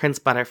looks at Prince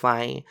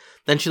Butterfly,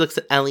 then she looks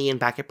at Ellie and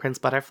back at Prince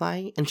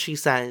Butterfly, and she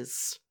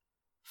says,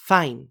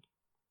 fine.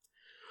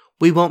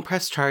 We won't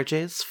press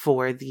charges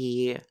for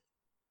the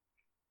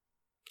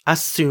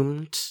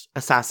assumed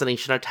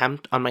assassination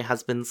attempt on my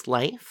husband's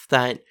life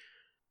that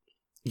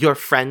your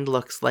friend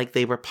looks like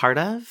they were part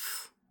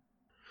of.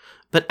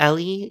 But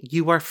Ellie,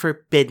 you are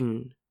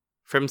forbidden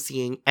from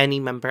seeing any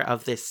member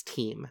of this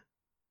team.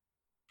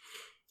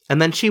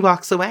 And then she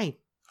walks away.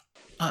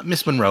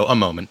 Miss Monroe, a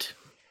moment.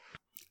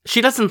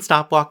 She doesn't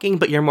stop walking,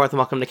 but you're more than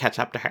welcome to catch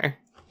up to her.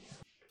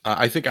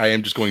 I think I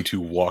am just going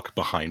to walk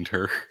behind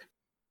her.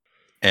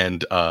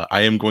 And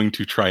I am going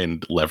to try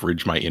and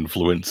leverage my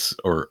influence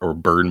or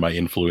burn my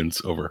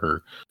influence over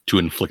her to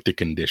inflict a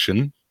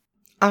condition.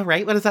 All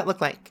right, what does that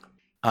look like?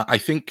 I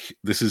think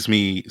this is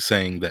me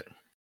saying that,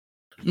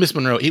 Miss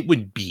Monroe, it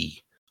would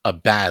be a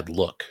bad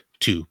look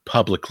to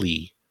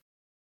publicly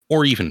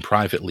or even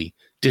privately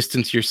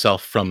distance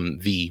yourself from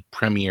the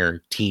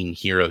premier teen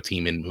hero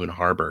team in Moon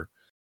Harbor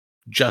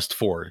just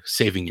for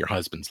saving your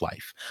husband's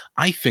life.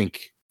 I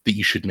think that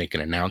you should make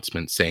an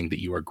announcement saying that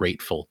you are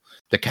grateful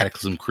the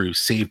Cataclysm crew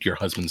saved your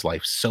husband's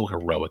life so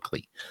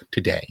heroically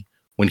today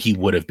when he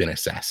would have been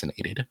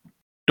assassinated.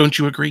 Don't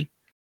you agree?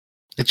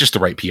 It's just the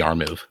right PR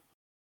move.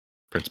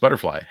 Prince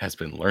Butterfly has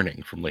been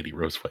learning from Lady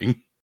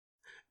Rosewing.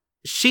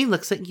 She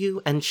looks at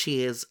you and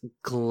she is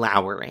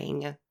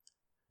glowering.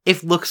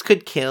 If looks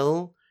could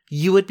kill,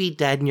 you would be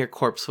dead and your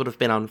corpse would have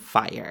been on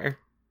fire.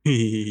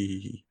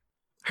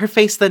 Her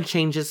face then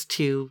changes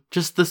to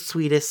just the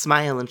sweetest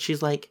smile and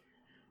she's like,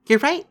 you're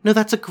right. No,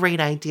 that's a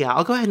great idea.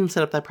 I'll go ahead and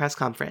set up that press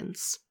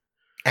conference.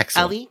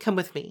 Excellent. Ellie, come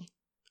with me.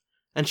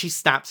 And she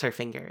snaps her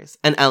fingers,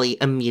 and Ellie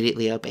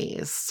immediately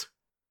obeys.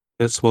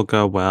 This will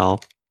go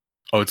well.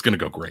 Oh, it's going to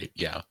go great.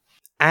 Yeah.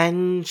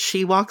 And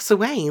she walks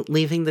away,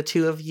 leaving the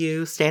two of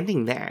you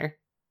standing there.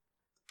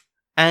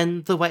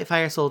 And the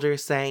Whitefire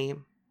soldiers say,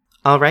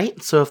 all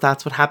right, so if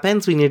that's what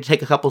happens, we need to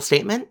take a couple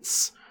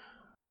statements.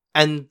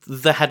 And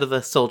the head of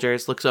the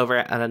soldiers looks over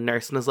at a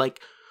nurse and is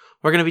like,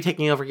 we're going to be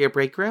taking over your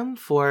break room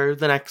for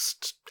the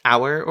next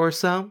hour or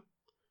so.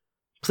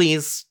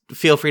 Please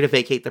feel free to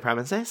vacate the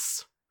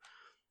premises.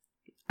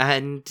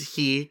 And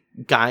he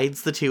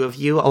guides the two of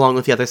you, along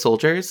with the other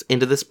soldiers,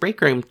 into this break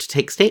room to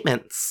take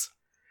statements.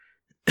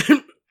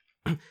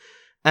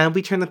 And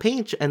we turn the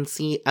page and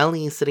see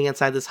Ellie sitting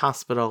outside this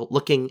hospital,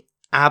 looking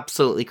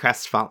absolutely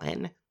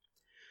crestfallen,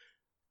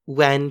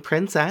 when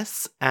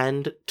Princess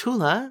and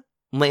Tula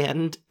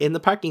land in the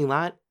parking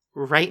lot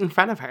right in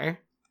front of her.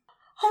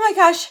 Oh my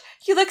gosh,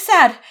 you look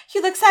sad.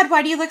 You look sad.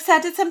 Why do you look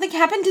sad? Did something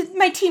happen? Did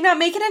my team not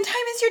make it in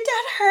time? Is your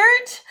dad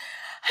hurt?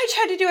 I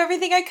tried to do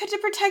everything I could to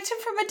protect him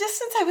from a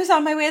distance. I was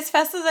on my way as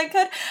fast as I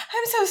could.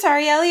 I'm so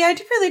sorry, Ellie. I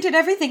really did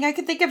everything I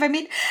could think of. I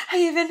mean, I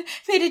even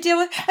made a deal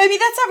with... I mean,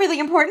 that's not really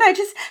important. I'm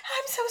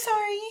so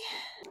sorry.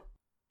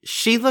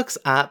 She looks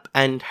up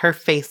and her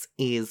face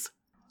is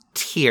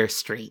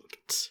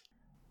tear-streaked.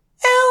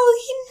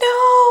 Ellie,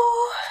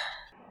 no.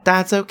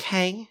 That's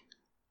okay.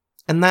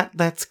 And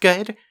that's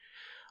good.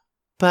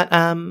 But,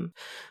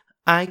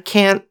 I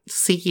can't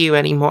see you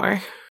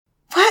anymore.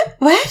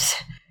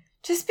 What?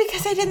 Just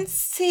because I didn't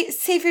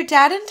save your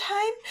dad in time?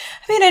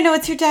 I mean, I know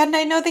it's your dad and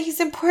I know that he's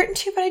important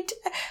to you, but I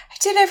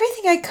did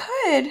everything I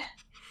could.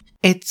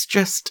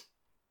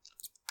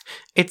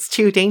 It's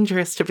too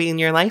dangerous to be in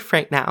your life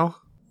right now.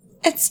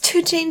 It's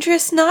too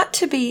dangerous not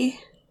to be.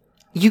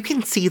 You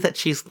can see that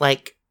she's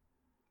like,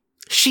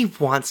 she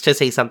wants to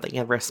say something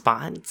in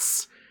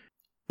response.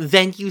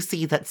 Then you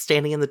see that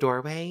standing in the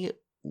doorway,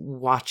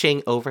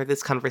 watching over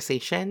this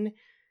conversation,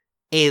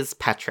 is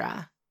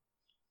Petra.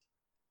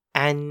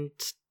 And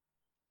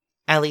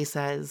Ellie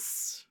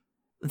says,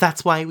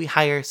 that's why we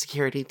hire a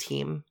security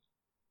team.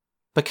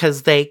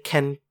 Because they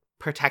can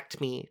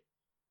protect me,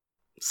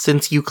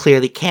 since you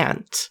clearly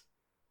can't.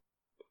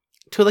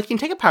 Tula, can you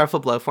take a powerful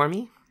blow for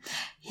me?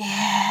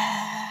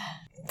 Yeah.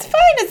 It's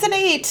fine, it's an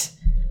 8.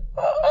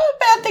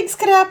 Bad things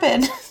could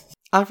happen.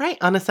 All right,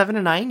 on a 7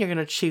 or 9, you're going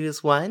to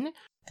choose one.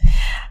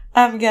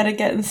 I'm gonna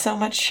get in so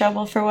much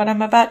trouble for what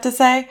I'm about to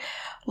say.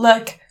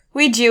 Look,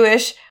 we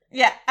Jewish.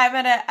 Yeah, I'm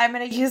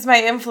gonna use my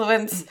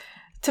influence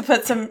to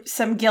put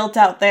some guilt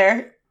out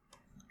there.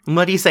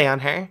 What do you say on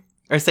her?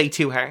 Or say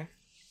to her?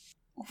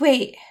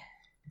 Wait.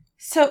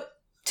 So,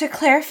 to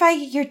clarify,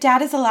 your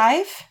dad is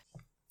alive?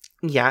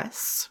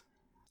 Yes.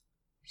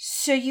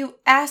 So you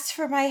asked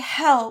for my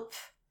help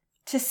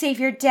to save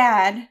your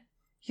dad.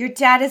 Your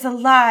dad is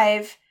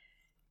alive.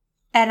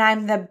 And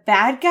I'm the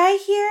bad guy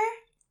here?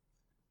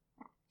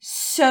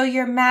 So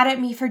you're mad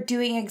at me for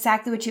doing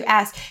exactly what you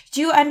asked.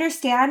 Do you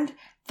understand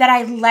that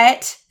I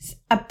let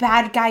a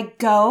bad guy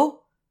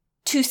go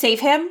to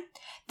save him?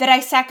 That I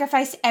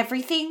sacrificed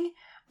everything?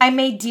 I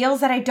made deals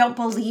that I don't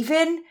believe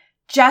in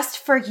just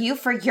for you,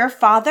 for your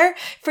father?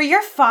 For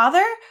your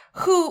father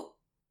who,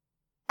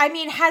 I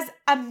mean, has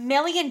 $1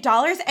 million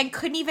and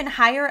couldn't even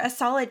hire a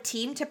solid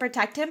team to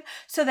protect him,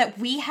 so that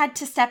we had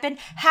to step in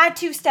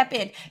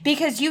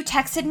because you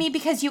texted me,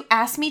 because you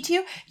asked me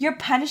to. You're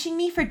punishing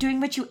me for doing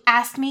what you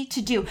asked me to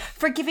do,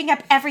 for giving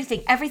up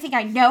everything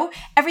I know,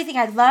 everything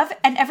I love,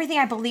 and everything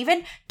I believe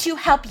in to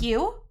help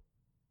you.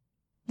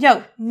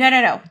 No.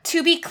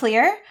 To be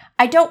clear,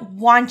 I don't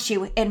want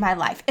you in my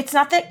life. It's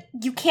not that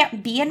you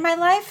can't be in my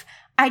life.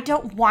 I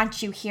don't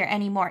want you here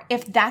anymore,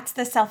 if that's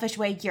the selfish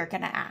way you're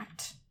gonna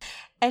act.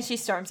 And she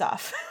storms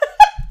off.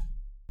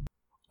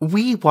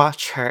 We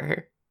watch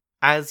her,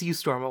 as you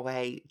storm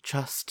away,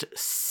 just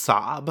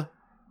sob.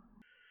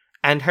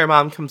 And her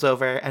mom comes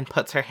over and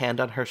puts her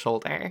hand on her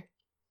shoulder.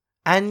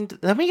 And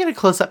then we get a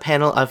close-up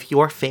panel of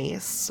your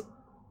face.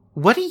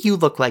 What do you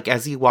look like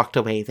as you walked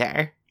away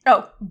there?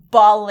 Oh,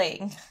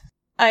 bawling.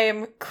 I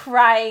am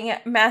crying,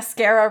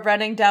 mascara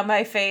running down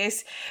my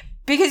face.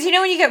 Because you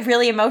know when you get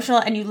really emotional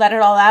and you let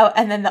it all out,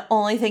 and then the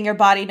only thing your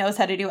body knows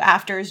how to do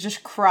after is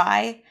just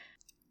cry?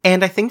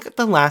 And I think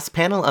the last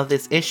panel of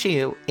this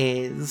issue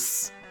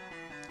is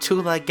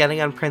Tula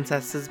getting on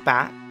Princess's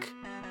back.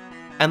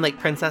 And,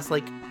 Princess,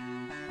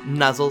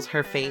 nuzzles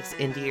her face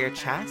into your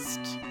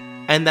chest.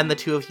 And then the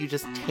two of you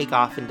just take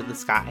off into the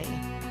sky.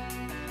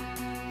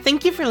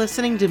 Thank you for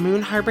listening to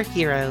Moon Harbor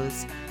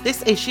Heroes.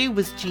 This issue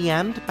was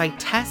GM'd by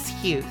Tess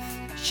Huth,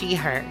 she,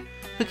 her,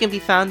 who can be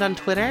found on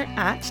Twitter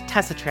at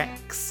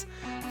Tessatrix.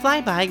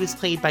 Flyby was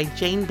played by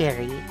Jane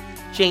Berry.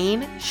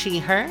 Jane, she,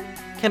 her,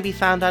 can be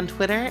found on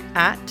Twitter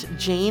at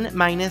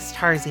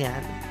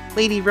Jane-Tarzan.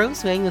 Lady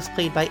Rosewing was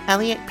played by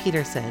Elliot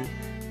Peterson.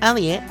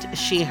 Elliot,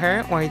 she,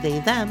 her, or they,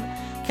 them,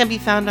 can be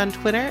found on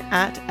Twitter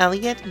at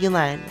Elliot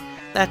Ylen.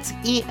 That's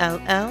ELLIOTYLEN.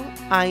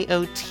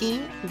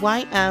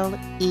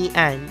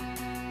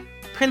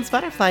 Prince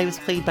Butterfly was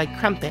played by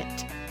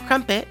Crumpet.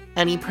 Crumpet,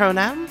 any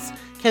pronouns,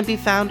 can be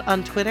found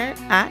on Twitter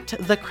at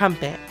The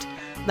Crumpet.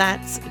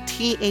 That's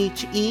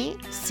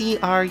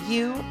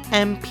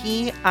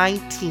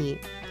TheCrumpit.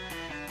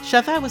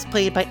 Sheva was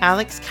played by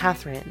Alex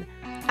Catherine.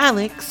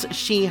 Alex,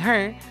 she,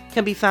 her,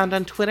 can be found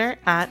on Twitter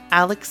at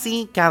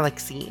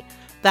AlexyGalaxy.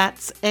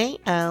 That's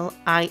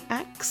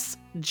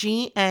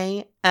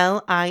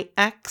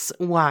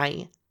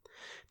AlexGalixy.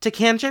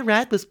 Takanja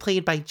Red was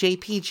played by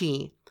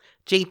JPG.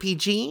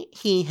 JPG,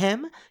 he,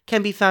 him,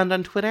 can be found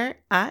on Twitter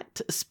at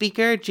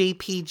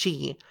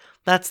SpeakerJPG.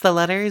 That's the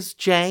letters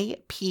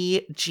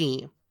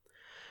JPG.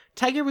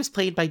 Tiger was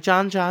played by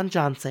John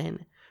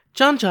Johnson.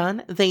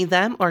 John, they,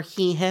 them, or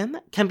he, him,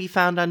 can be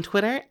found on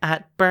Twitter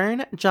at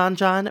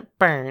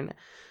BurnJohnBurn.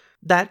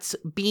 That's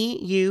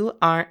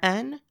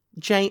BurnJohnBurn.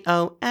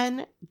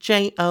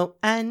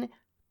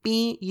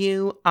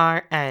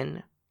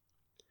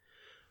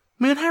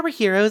 Moon Harbor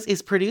Heroes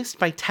is produced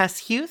by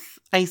Tess Huth,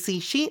 Icy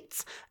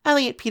Sheets,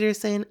 Elliot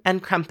Peterson,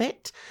 and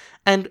Crumpit,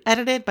 and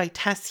edited by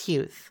Tess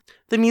Huth.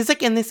 The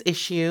music in this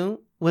issue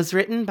was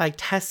written by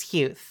Tess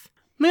Huth.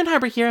 Moon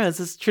Harbor Heroes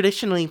is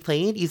traditionally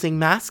played using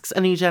Masks: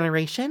 A New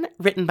Generation,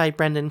 written by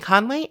Brendan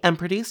Conway and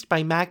produced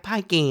by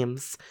Magpie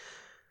Games.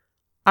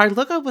 Our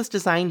logo was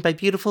designed by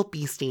Beautiful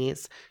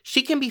Beasties.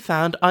 She can be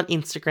found on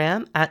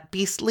Instagram at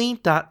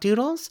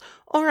beastly.doodles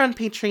or on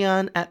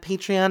Patreon at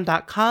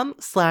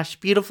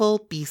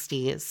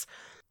patreon.com/beautifulbeasties.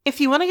 If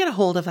you want to get a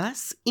hold of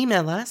us,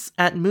 email us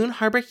at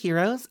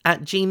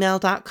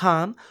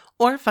moonharborheroes@gmail.com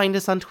or find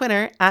us on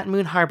Twitter at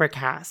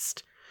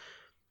moonharborcast.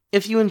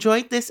 If you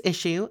enjoyed this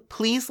issue,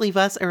 please leave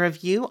us a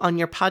review on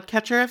your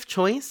podcatcher of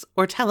choice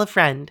or tell a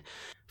friend.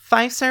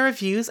 5-star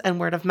reviews and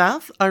word of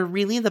mouth are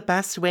really the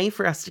best way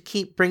for us to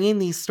keep bringing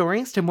these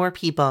stories to more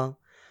people.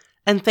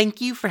 And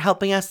thank you for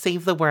helping us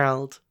save the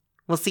world.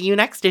 We'll see you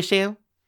next issue.